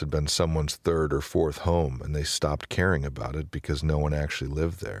the house had been someone's third or fourth home and they stopped caring about it because no one actually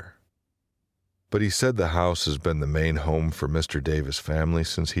lived there. But he said the house has been the main home for Mr. Davis' family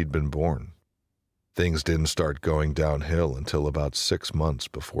since he'd been born. Things didn't start going downhill until about 6 months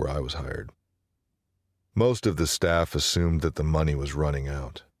before I was hired. Most of the staff assumed that the money was running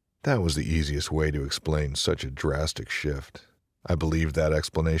out. That was the easiest way to explain such a drastic shift. I believed that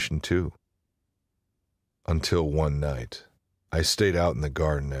explanation too. Until one night, I stayed out in the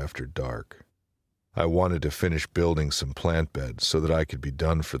garden after dark. I wanted to finish building some plant beds so that I could be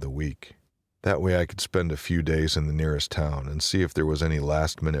done for the week. That way I could spend a few days in the nearest town and see if there was any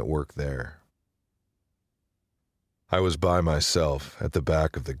last-minute work there. I was by myself at the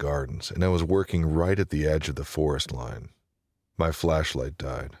back of the gardens, and I was working right at the edge of the forest line. My flashlight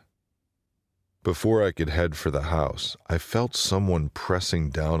died. Before I could head for the house, I felt someone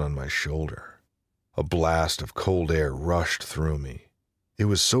pressing down on my shoulder. A blast of cold air rushed through me. It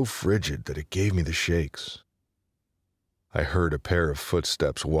was so frigid that it gave me the shakes. I heard a pair of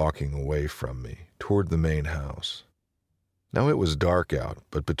footsteps walking away from me, toward the main house. Now it was dark out,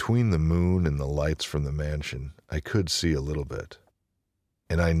 but between the moon and the lights from the mansion, I could see a little bit.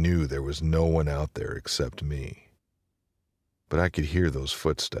 And I knew there was no one out there except me. But I could hear those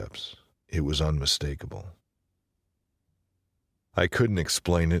footsteps. It was unmistakable. I couldn't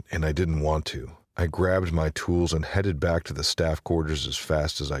explain it, and I didn't want to. I grabbed my tools and headed back to the staff quarters as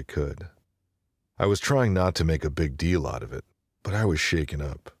fast as I could. I was trying not to make a big deal out of it, but I was shaken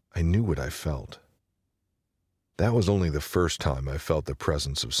up. I knew what I felt. That was only the first time I felt the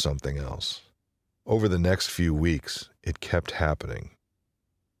presence of something else. Over the next few weeks, it kept happening.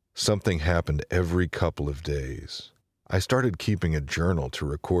 Something happened every couple of days. I started keeping a journal to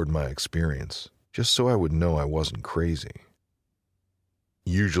record my experience, just so I would know I wasn't crazy.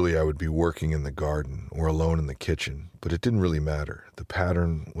 Usually I would be working in the garden or alone in the kitchen, but it didn't really matter. The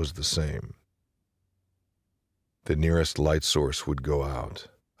pattern was the same. The nearest light source would go out.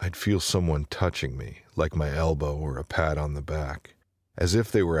 I'd feel someone touching me, like my elbow or a pat on the back, as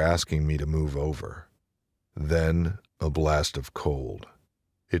if they were asking me to move over. Then a blast of cold.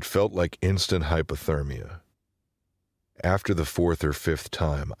 It felt like instant hypothermia. After the 4th or 5th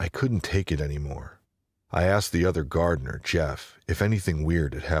time, I couldn't take it anymore. I asked the other gardener, Jeff, if anything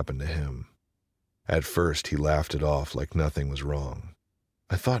weird had happened to him. At first, he laughed it off like nothing was wrong.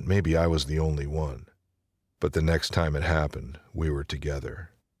 I thought maybe I was the only one. But the next time it happened, we were together,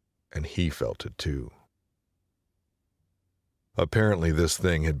 and he felt it too. Apparently, this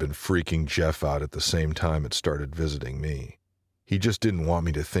thing had been freaking Jeff out at the same time it started visiting me. He just didn't want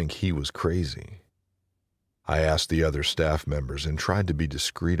me to think he was crazy. I asked the other staff members and tried to be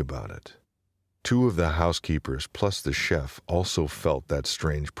discreet about it. 2 of the housekeepers plus the chef also felt that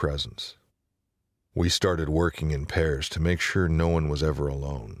strange presence. We started working in pairs to make sure no one was ever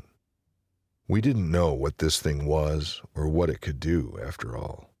alone. We didn't know what this thing was or what it could do, after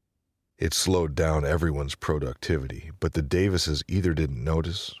all. It slowed down everyone's productivity, but the Davises either didn't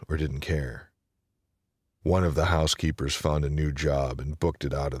notice or didn't care. One of the housekeepers found a new job and booked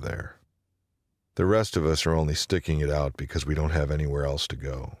it out of there. The rest of us are only sticking it out because we don't have anywhere else to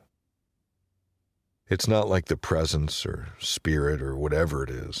go. It's not like the presence or spirit or whatever it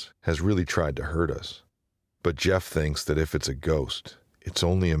is has really tried to hurt us. But Jeff thinks that if it's a ghost, it's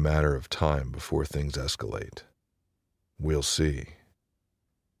only a matter of time before things escalate. We'll see.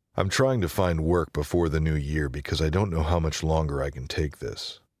 I'm trying to find work before the new year because I don't know how much longer I can take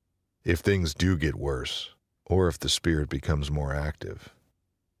this. If things do get worse, or if the spirit becomes more active,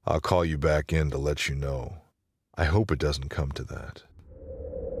 I'll call you back in to let you know. I hope it doesn't come to that.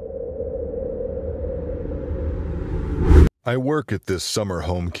 I work at this summer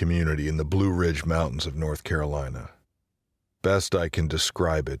home community in the Blue Ridge Mountains of North Carolina. Best I can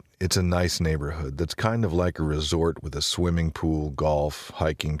describe it, it's a nice neighborhood that's kind of like a resort with a swimming pool, golf,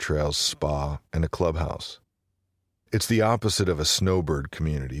 hiking trails, spa, and a clubhouse. It's the opposite of a snowbird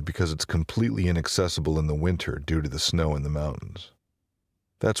community because it's completely inaccessible in the winter due to the snow in the mountains.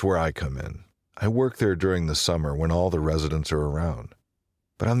 That's where I come in. I work there during the summer when all the residents are around.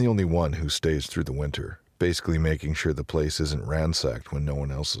 But I'm the only one who stays through the winter, basically making sure the place isn't ransacked when no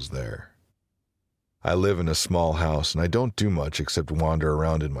one else is there. I live in a small house and I don't do much except wander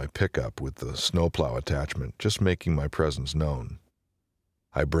around in my pickup with the snowplow attachment, just making my presence known.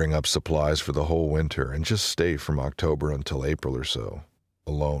 I bring up supplies for the whole winter and just stay from October until April or so.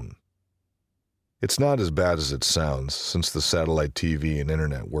 alone. It's not as bad as it sounds, since the satellite TV and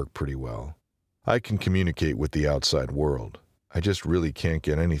internet work pretty well. I can communicate with the outside world. I just really can't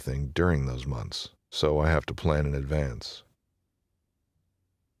get anything during those months, so I have to plan in advance.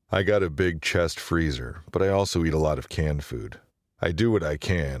 I got a big chest freezer, but I also eat a lot of canned food. I do what I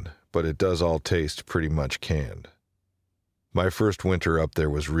can, but it does all taste pretty much canned. My first winter up there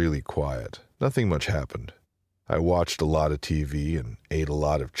was really quiet. Nothing much happened. I watched a lot of TV and ate a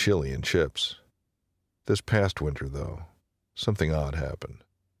lot of chili and chips. This past winter, though, something odd happened.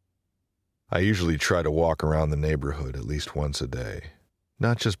 I usually try to walk around the neighborhood at least once a day,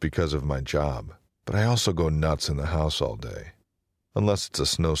 not just because of my job, but I also go nuts in the house all day, unless it's a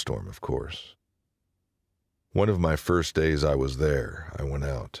snowstorm, of course. One of my first days I was there, I went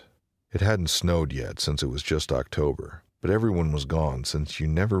out. It hadn't snowed yet since it was just October, but everyone was gone since you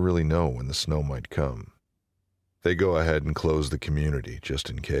never really know when the snow might come. They go ahead and close the community just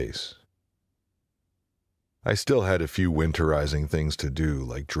in case. I still had a few winterizing things to do,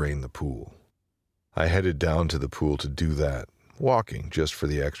 like drain the pool. I headed down to the pool to do that, walking just for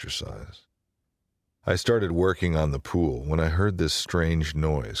the exercise. I started working on the pool when I heard this strange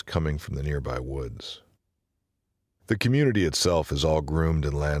noise coming from the nearby woods. The community itself is all groomed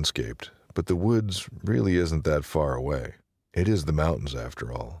and landscaped, but the woods really isn't that far away. It is the mountains,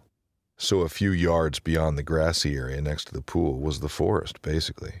 after all. So a few yards beyond the grassy area next to the pool was the forest,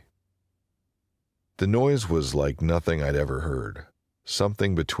 basically. The noise was like nothing I'd ever heard,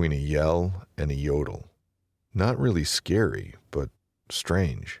 something between a yell and a yodel. Not really scary, but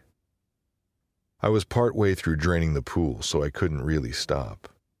strange. I was partway through draining the pool, so I couldn't really stop.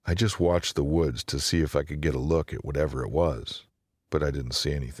 I just watched the woods to see if I could get a look at whatever it was, but I didn't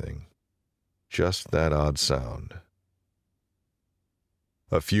see anything. Just that odd sound.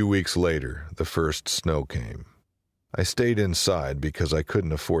 A few weeks later, the first snow came. I stayed inside because I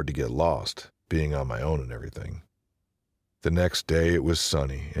couldn't afford to get lost, being on my own and everything. The next day it was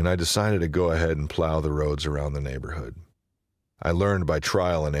sunny, and I decided to go ahead and plow the roads around the neighborhood. I learned by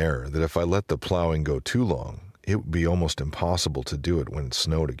trial and error that if I let the plowing go too long, it would be almost impossible to do it when it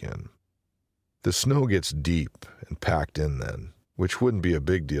snowed again. The snow gets deep and packed in then, which wouldn't be a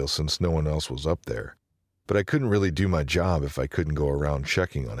big deal since no one else was up there, but I couldn't really do my job if I couldn't go around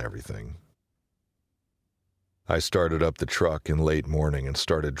checking on everything. I started up the truck in late morning and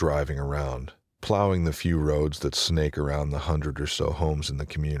started driving around, plowing the few roads that snake around the 100 or so homes in the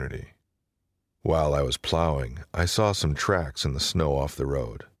community. While I was plowing, I saw some tracks in the snow off the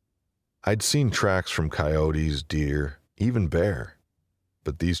road. I'd seen tracks from coyotes, deer, even bear,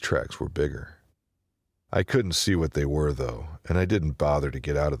 but these tracks were bigger. I couldn't see what they were, though, and I didn't bother to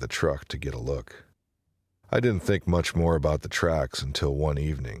get out of the truck to get a look. I didn't think much more about the tracks until one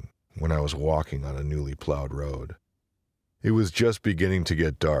evening, when I was walking on a newly plowed road. It was just beginning to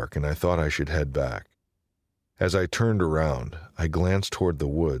get dark, and I thought I should head back. As I turned around, I glanced toward the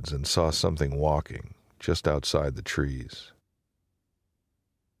woods and saw something walking just outside the trees.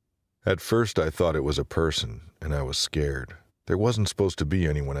 At first I thought it was a person, and I was scared. There wasn't supposed to be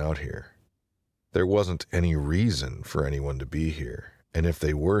anyone out here. There wasn't any reason for anyone to be here, and if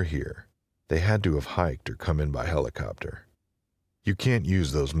they were here, they had to have hiked or come in by helicopter. You can't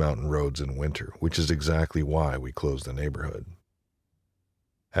use those mountain roads in winter, which is exactly why we closed the neighborhood.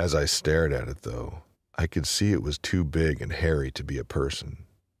 As I stared at it, though, I could see it was too big and hairy to be a person.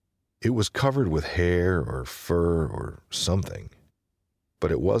 It was covered with hair or fur or something,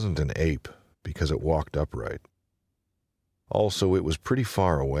 but it wasn't an ape because it walked upright. Also, it was pretty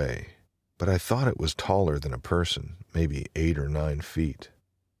far away, but I thought it was taller than a person, maybe 8 or 9 feet.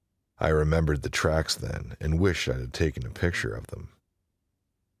 I remembered the tracks then and wished I had taken a picture of them.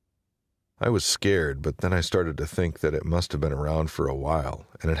 I was scared, but then I started to think that it must have been around for a while,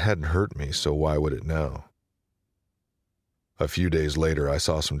 and it hadn't hurt me, so why would it now? A few days later, I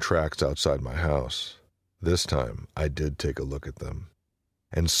saw some tracks outside my house. This time, I did take a look at them,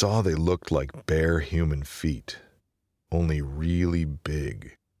 and saw they looked like bare human feet, only really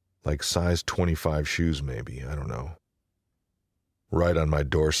big, like size 25 shoes maybe, I don't know. Right on my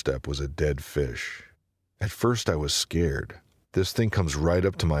doorstep was a dead fish. At first I was scared. This thing comes right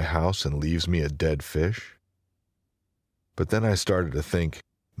up to my house and leaves me a dead fish? But then I started to think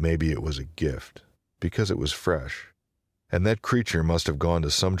maybe it was a gift, because it was fresh, and that creature must have gone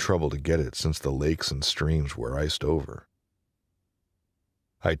to some trouble to get it since the lakes and streams were iced over.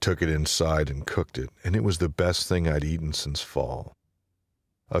 I took it inside and cooked it, and it was the best thing I'd eaten since fall.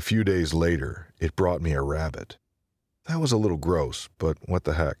 A few days later, it brought me a rabbit. That was a little gross, but what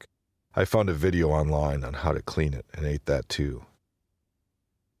the heck. I found a video online on how to clean it and ate that too.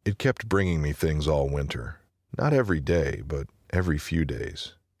 It kept bringing me things all winter. Not every day, but every few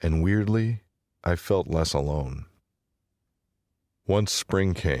days, and weirdly, I felt less alone. Once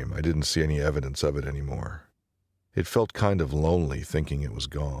spring came, I didn't see any evidence of it anymore. It felt kind of lonely thinking it was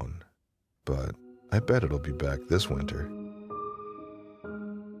gone, but I bet it'll be back this winter.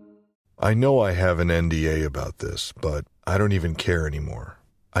 I know I have an NDA about this, but I don't even care anymore.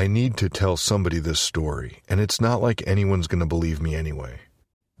 I need to tell somebody this story, and it's not like anyone's going to believe me anyway.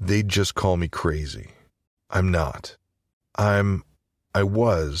 They'd just call me crazy. I'm not. I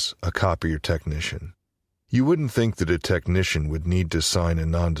was a copier technician. You wouldn't think that a technician would need to sign a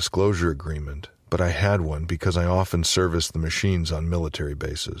non-disclosure agreement, but I had one because I often serviced the machines on military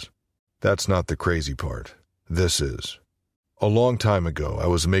bases. That's not the crazy part. This is. A long time ago, I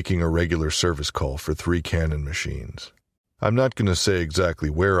was making a regular service call for 3 Canon machines. I'm not going to say exactly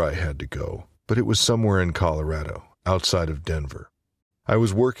where I had to go, but it was somewhere in Colorado, outside of Denver. I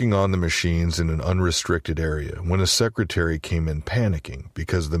was working on the machines in an unrestricted area when a secretary came in panicking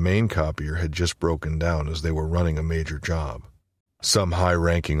because the main copier had just broken down as they were running a major job. Some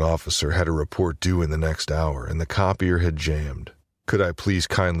high-ranking officer had a report due in the next hour, and the copier had jammed. Could I please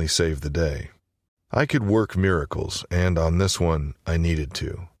kindly save the day? I could work miracles, and on this one, I needed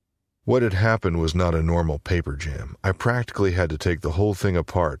to. What had happened was not a normal paper jam. I practically had to take the whole thing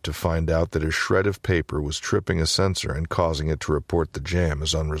apart to find out that a shred of paper was tripping a sensor and causing it to report the jam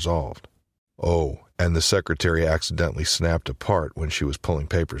as unresolved. Oh, and the secretary accidentally snapped a part when she was pulling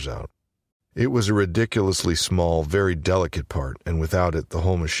papers out. It was a ridiculously small, very delicate part, and without it, the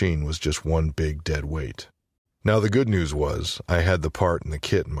whole machine was just one big dead weight. Now, the good news was I had the part and the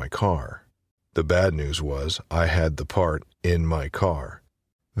kit in my car. The bad news was I had the part in my car.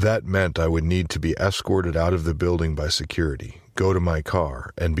 That meant I would need to be escorted out of the building by security, go to my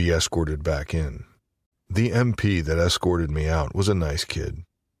car, and be escorted back in. The MP that escorted me out was a nice kid.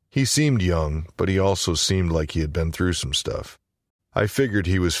 He seemed young, but he also seemed like he had been through some stuff. I figured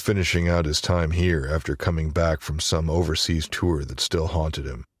he was finishing out his time here after coming back from some overseas tour that still haunted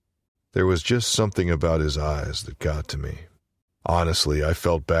him. There was just something about his eyes that got to me. Honestly, I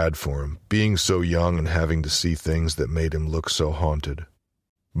felt bad for him, being so young and having to see things that made him look so haunted.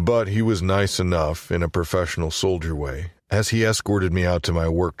 But he was nice enough, in a professional soldier way, as he escorted me out to my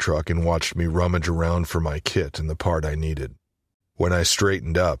work truck and watched me rummage around for my kit and the part I needed. When I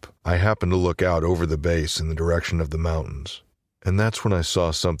straightened up, I happened to look out over the base in the direction of the mountains, and that's when I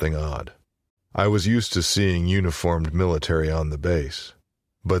saw something odd. I was used to seeing uniformed military on the base,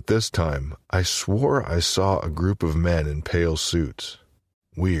 but this time I swore I saw a group of men in pale suits.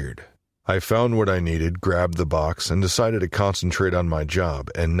 Weird. I found what I needed, grabbed the box, and decided to concentrate on my job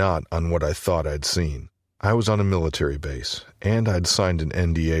and not on what I thought I'd seen. I was on a military base, and I'd signed an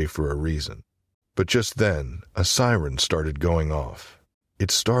NDA for a reason. But just then, a siren started going off. It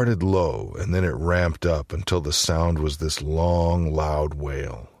started low, and then it ramped up until the sound was this long, loud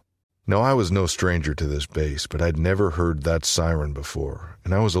wail. Now, I was no stranger to this base, but I'd never heard that siren before,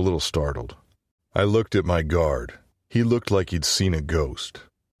 and I was a little startled. I looked at my guard. He looked like he'd seen a ghost.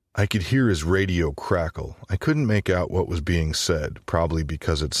 I could hear his radio crackle. I couldn't make out what was being said, probably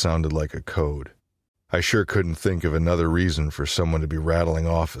because it sounded like a code. I sure couldn't think of another reason for someone to be rattling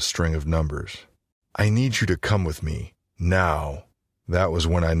off a string of numbers. I need you to come with me, now. That was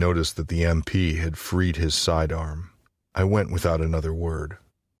when I noticed that the MP had freed his sidearm. I went without another word.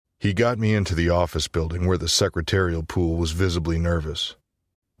 He got me into the office building where the secretarial pool was visibly nervous.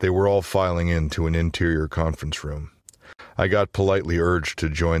 They were all filing into an interior conference room. I got politely urged to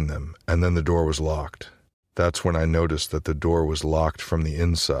join them, and then the door was locked. That's when I noticed that the door was locked from the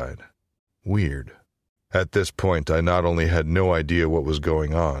inside. Weird. At this point, I not only had no idea what was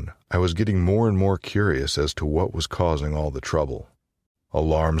going on, I was getting more and more curious as to what was causing all the trouble.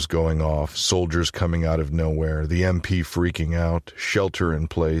 Alarms going off, soldiers coming out of nowhere, the MP freaking out, shelter in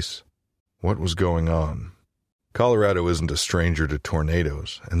place. What was going on? Colorado isn't a stranger to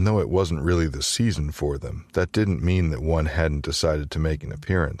tornadoes, and though it wasn't really the season for them, that didn't mean that one hadn't decided to make an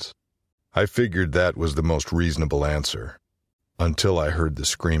appearance. I figured that was the most reasonable answer, until I heard the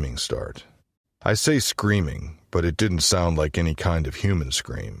screaming start. I say screaming, but it didn't sound like any kind of human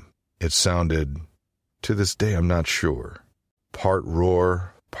scream. It sounded, to this day I'm not sure, part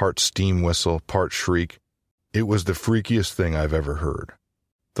roar, part steam whistle, part shriek. It was the freakiest thing I've ever heard.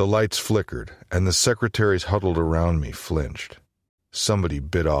 The lights flickered, and the secretaries huddled around me flinched. Somebody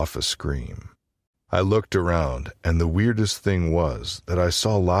bit off a scream. I looked around, and the weirdest thing was that I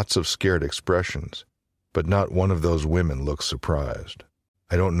saw lots of scared expressions, but not one of those women looked surprised.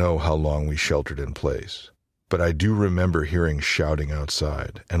 I don't know how long we sheltered in place, but I do remember hearing shouting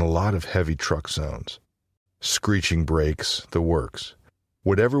outside and a lot of heavy truck sounds. Screeching brakes, the works.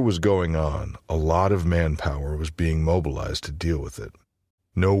 Whatever was going on, a lot of manpower was being mobilized to deal with it.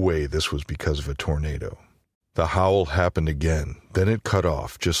 No way this was because of a tornado. The howl happened again, then it cut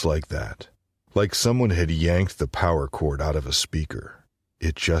off just like that. Like someone had yanked the power cord out of a speaker.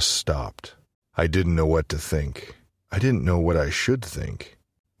 It just stopped. I didn't know what to think. I didn't know what I should think.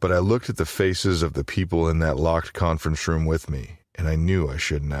 But I looked at the faces of the people in that locked conference room with me, and I knew I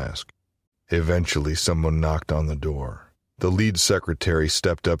shouldn't ask. Eventually, someone knocked on the door. The lead secretary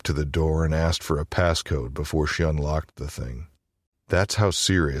stepped up to the door and asked for a passcode before she unlocked the thing. That's how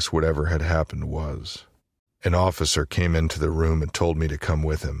serious whatever had happened was. An officer came into the room and told me to come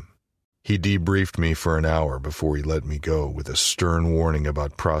with him. He debriefed me for an hour before he let me go with a stern warning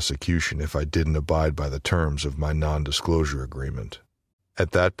about prosecution if I didn't abide by the terms of my non-disclosure agreement.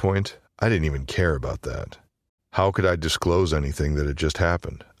 At that point, I didn't even care about that. How could I disclose anything that had just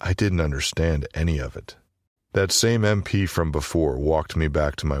happened? I didn't understand any of it. That same MP from before walked me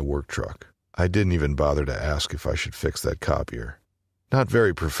back to my work truck. I didn't even bother to ask if I should fix that copier. Not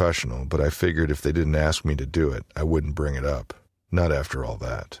very professional, but I figured if they didn't ask me to do it, I wouldn't bring it up. Not after all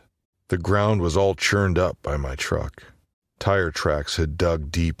that. The ground was all churned up by my truck. Tire tracks had dug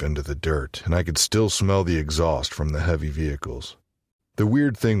deep into the dirt, and I could still smell the exhaust from the heavy vehicles. The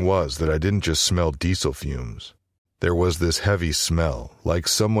weird thing was that I didn't just smell diesel fumes. There was this heavy smell, like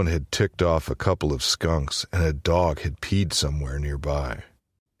someone had ticked off a couple of skunks and a dog had peed somewhere nearby.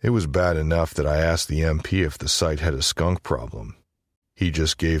 It was bad enough that I asked the MP if the site had a skunk problem. He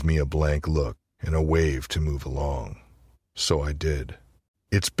just gave me a blank look and a wave to move along. So I did.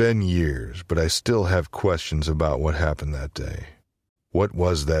 It's been years, but I still have questions about what happened that day. What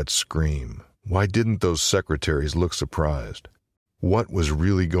was that scream? Why didn't those secretaries look surprised? What was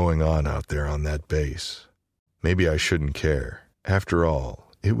really going on out there on that base? Maybe I shouldn't care. After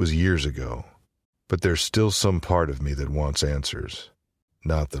all, it was years ago. But there's still some part of me that wants answers.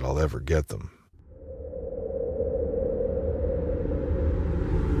 Not that I'll ever get them.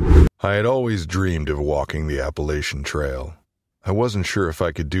 I had always dreamed of walking the Appalachian Trail. I wasn't sure if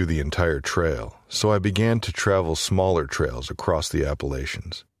I could do the entire trail, so I began to travel smaller trails across the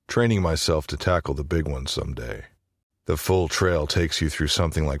Appalachians, training myself to tackle the big ones someday. The full trail takes you through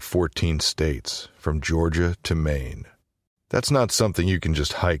something like 14 states, from Georgia to Maine. That's not something you can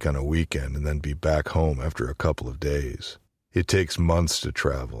just hike on a weekend and then be back home after a couple of days. It takes months to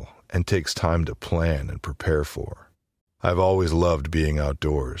travel, and takes time to plan and prepare for. I've always loved being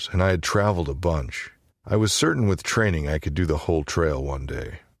outdoors, and I had traveled a bunch. I was certain with training I could do the whole trail one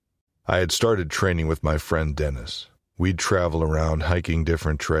day. I had started training with my friend Dennis. We'd travel around hiking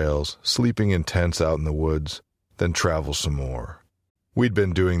different trails, sleeping in tents out in the woods, then travel some more. We'd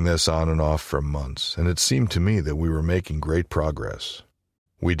been doing this on and off for months, and it seemed to me that we were making great progress.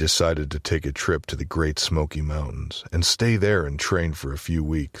 We decided to take a trip to the Great Smoky Mountains and stay there and train for a few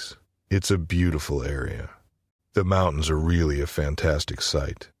weeks. It's a beautiful area. The mountains are really a fantastic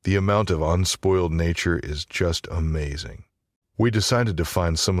sight. The amount of unspoiled nature is just amazing. We decided to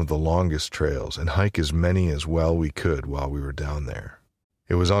find some of the longest trails and hike as many as well we could while we were down there.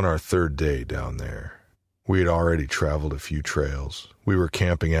 It was on our third day down there. We had already traveled a few trails. We were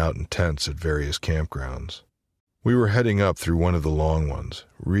camping out in tents at various campgrounds. We were heading up through one of the long ones,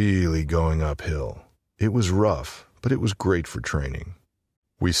 really going uphill. It was rough, but it was great for training.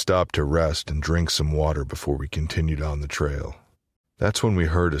 We stopped to rest and drink some water before we continued on the trail. That's when we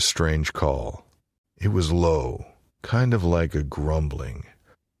heard a strange call. It was low, kind of like a grumbling,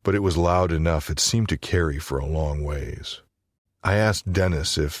 but it was loud enough it seemed to carry for a long ways. I asked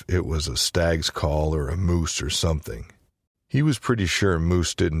Dennis if it was a stag's call or a moose or something. He was pretty sure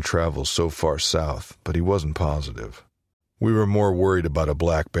moose didn't travel so far south, but he wasn't positive. We were more worried about a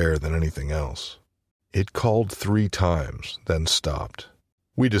black bear than anything else. It called 3 times, then stopped.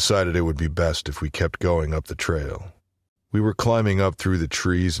 We decided it would be best if we kept going up the trail. We were climbing up through the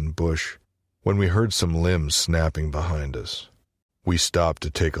trees and bush when we heard some limbs snapping behind us. We stopped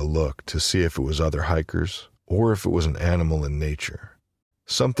to take a look to see if it was other hikers or if it was an animal in nature.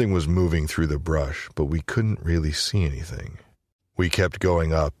 Something was moving through the brush, but we couldn't really see anything. We kept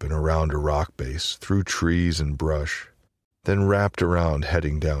going up and around a rock base, through trees and brush, then wrapped around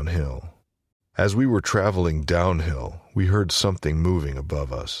heading downhill. As we were traveling downhill, we heard something moving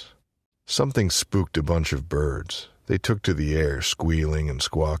above us. Something spooked a bunch of birds. They took to the air, squealing and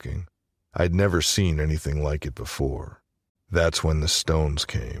squawking. I'd never seen anything like it before. That's when the stones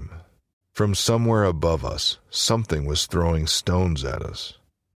came. From somewhere above us, something was throwing stones at us.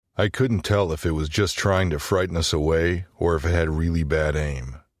 I couldn't tell if it was just trying to frighten us away or if it had really bad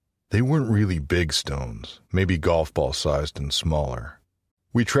aim. They weren't really big stones, maybe golf ball sized and smaller.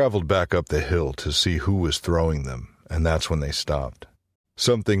 We traveled back up the hill to see who was throwing them, and that's when they stopped.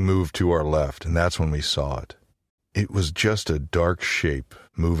 Something moved to our left, and that's when we saw it. It was just a dark shape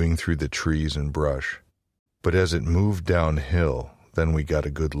moving through the trees and brush. But as it moved downhill, then we got a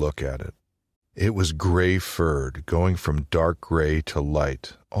good look at it. It was gray-furred, going from dark gray to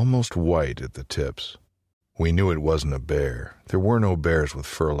light, almost white at the tips. We knew it wasn't a bear. There were no bears with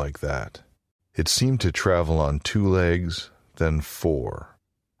fur like that. It seemed to travel on 2 legs, then 4.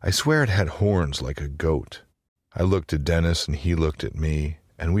 I swear it had horns like a goat. I looked at Dennis and he looked at me,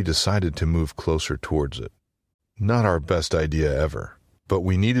 and we decided to move closer towards it. Not our best idea ever, but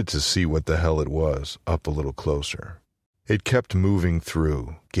we needed to see what the hell it was up a little closer. It kept moving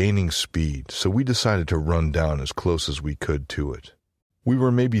through, gaining speed, so we decided to run down as close as we could to it. We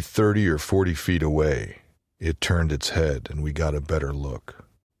were maybe 30 or 40 feet away. It turned its head, and we got a better look.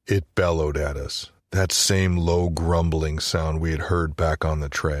 It bellowed at us, that same low grumbling sound we had heard back on the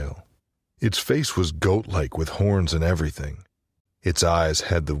trail. Its face was goat-like with horns and everything. Its eyes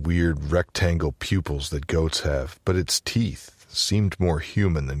had the weird rectangle pupils that goats have, but its teeth seemed more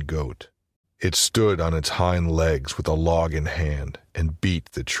human than goat. It stood on its hind legs with a log in hand and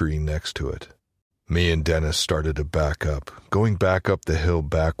beat the tree next to it. Me and Dennis started to back up, going back up the hill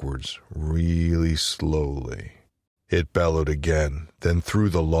backwards, really slowly. It bellowed again, then threw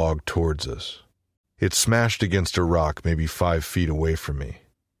the log towards us. It smashed against a rock maybe 5 feet away from me.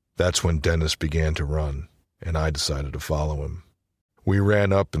 That's when Dennis began to run, and I decided to follow him. We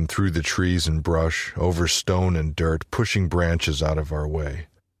ran up and through the trees and brush, over stone and dirt, pushing branches out of our way.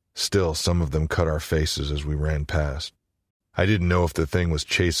 Still, some of them cut our faces as we ran past. I didn't know if the thing was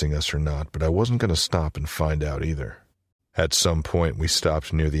chasing us or not, but I wasn't going to stop and find out either. At some point, we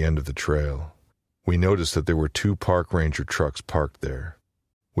stopped near the end of the trail. We noticed that there were 2 park ranger trucks parked there.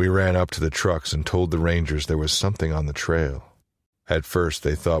 We ran up to the trucks and told the rangers there was something on the trail. At first,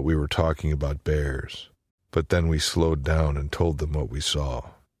 they thought we were talking about bears, but then we slowed down and told them what we saw.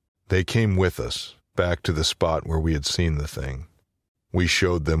 They came with us, back to the spot where we had seen the thing. We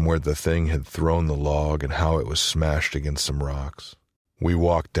showed them where the thing had thrown the log and how it was smashed against some rocks. We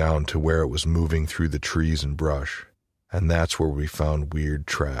walked down to where it was moving through the trees and brush, and that's where we found weird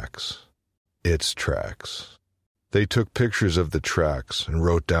tracks. Its tracks. They took pictures of the tracks and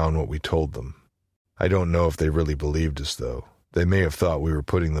wrote down what we told them. I don't know if they really believed us, though. They may have thought we were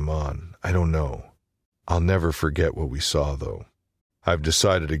putting them on. I don't know. I'll never forget what we saw, though. I've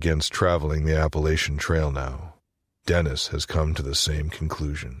decided against traveling the Appalachian Trail now. Dennis has come to the same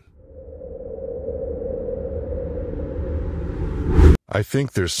conclusion. I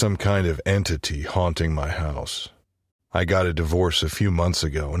think there's some kind of entity haunting my house. I got a divorce a few months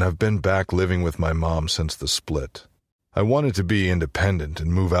ago, and I've been back living with my mom since the split. I wanted to be independent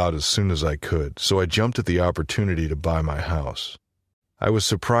and move out as soon as I could, so I jumped at the opportunity to buy my house. I was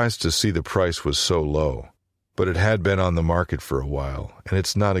surprised to see the price was so low, but it had been on the market for a while, and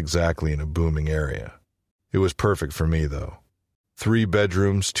it's not exactly in a booming area. It was perfect for me, though. 3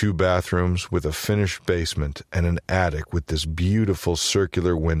 bedrooms, 2 bathrooms, with a finished basement and an attic with this beautiful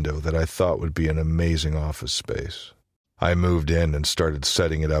circular window that I thought would be an amazing office space. I moved in and started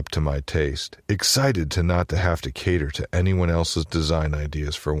setting it up to my taste, excited to not to have to cater to anyone else's design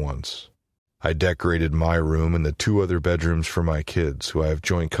ideas for once. I decorated my room and the 2 other bedrooms for my kids, who I have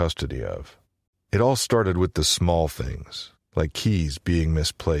joint custody of. It all started with the small things, like keys being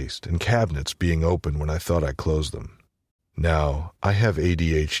misplaced and cabinets being open when I thought I closed them. Now, I have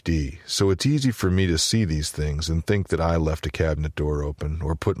ADHD, so it's easy for me to see these things and think that I left a cabinet door open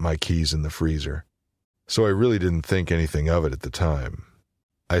or put my keys in the freezer. So I really didn't think anything of it at the time.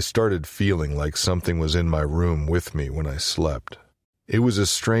 I started feeling like something was in my room with me when I slept. It was a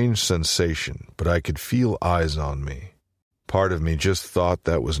strange sensation, but I could feel eyes on me. Part of me just thought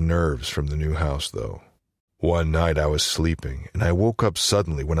that was nerves from the new house, though. One night I was sleeping, and I woke up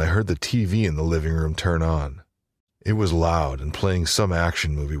suddenly when I heard the TV in the living room turn on. It was loud and playing some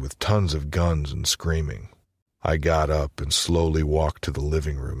action movie with tons of guns and screaming. I got up and slowly walked to the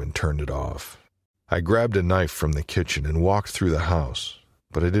living room and turned it off. I grabbed a knife from the kitchen and walked through the house,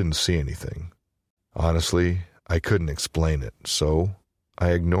 but I didn't see anything. Honestly, I couldn't explain it, so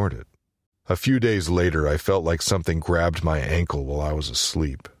I ignored it. A few days later, I felt like something grabbed my ankle while I was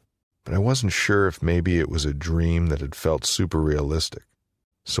asleep, but I wasn't sure if maybe it was a dream that had felt super realistic,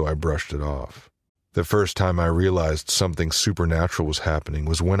 so I brushed it off. The first time I realized something supernatural was happening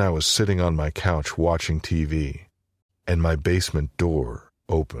was when I was sitting on my couch watching TV, and my basement door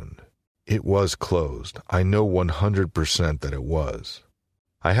opened. It was closed. I know 100% that it was.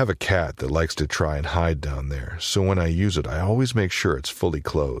 I have a cat that likes to try and hide down there, so when I use it, I always make sure it's fully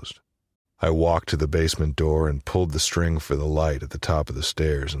closed. I walked to the basement door and pulled the string for the light at the top of the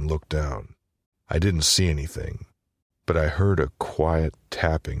stairs and looked down. I didn't see anything, but I heard a quiet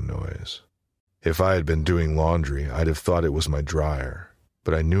tapping noise. If I had been doing laundry, I'd have thought it was my dryer,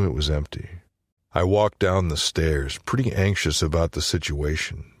 but I knew it was empty. I walked down the stairs, pretty anxious about the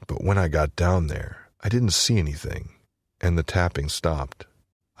situation, but when I got down there, I didn't see anything, and the tapping stopped.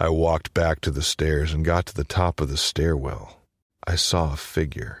 I walked back to the stairs and got to the top of the stairwell. I saw a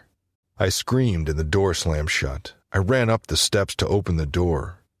figure. I screamed and the door slammed shut. I ran up the steps to open the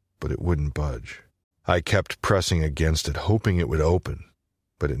door, but it wouldn't budge. I kept pressing against it, hoping it would open,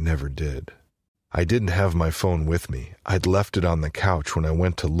 but it never did. I didn't have my phone with me. I'd left it on the couch when I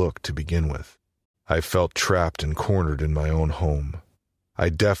went to look to begin with. I felt trapped and cornered in my own home. I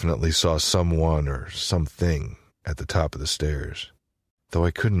definitely saw someone or something at the top of the stairs, though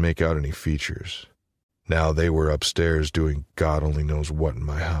I couldn't make out any features. Now they were upstairs doing God only knows what in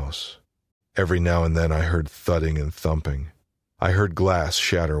my house. Every now and then I heard thudding and thumping. I heard glass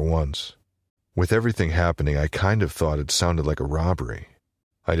shatter once. With everything happening, I kind of thought it sounded like a robbery.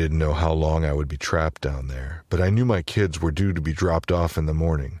 I didn't know how long I would be trapped down there, but I knew my kids were due to be dropped off in the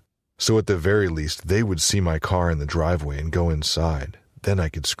morning, so at the very least they would see my car in the driveway and go inside. Then I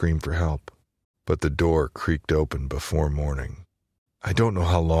could scream for help. But the door creaked open before morning. I don't know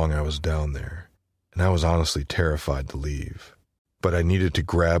how long I was down there, and I was honestly terrified to leave. But I needed to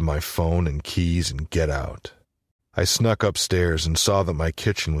grab my phone and keys and get out. I snuck upstairs and saw that my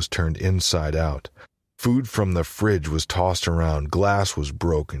kitchen was turned inside out. Food from the fridge was tossed around, glass was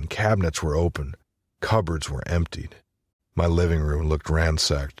broken, cabinets were open, cupboards were emptied. My living room looked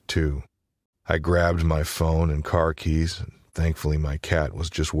ransacked, too. I grabbed my phone and car keys, and thankfully my cat was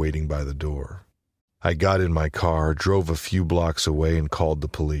just waiting by the door. I got in my car, drove a few blocks away, and called the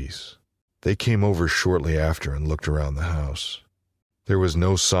police. They came over shortly after and looked around the house. There was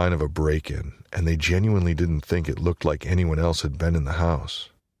no sign of a break-in, and they genuinely didn't think it looked like anyone else had been in the house.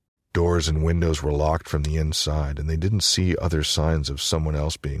 Doors and windows were locked from the inside, and they didn't see other signs of someone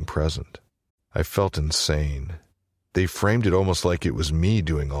else being present. I felt insane. They framed it almost like it was me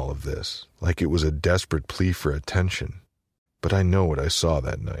doing all of this, like it was a desperate plea for attention. But I know what I saw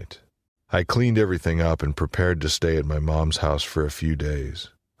that night. I cleaned everything up and prepared to stay at my mom's house for a few days.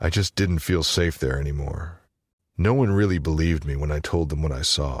 I just didn't feel safe there anymore. No one really believed me when I told them what I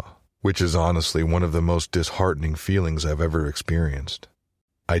saw, which is honestly one of the most disheartening feelings I've ever experienced.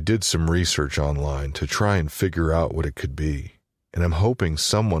 I did some research online to try and figure out what it could be, and I'm hoping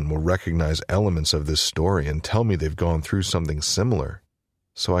someone will recognize elements of this story and tell me they've gone through something similar,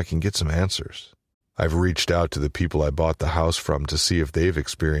 so I can get some answers. I've reached out to the people I bought the house from to see if they've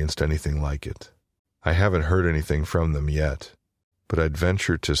experienced anything like it. I haven't heard anything from them yet, but I'd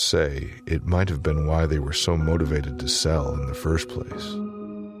venture to say it might have been why they were so motivated to sell in the first place.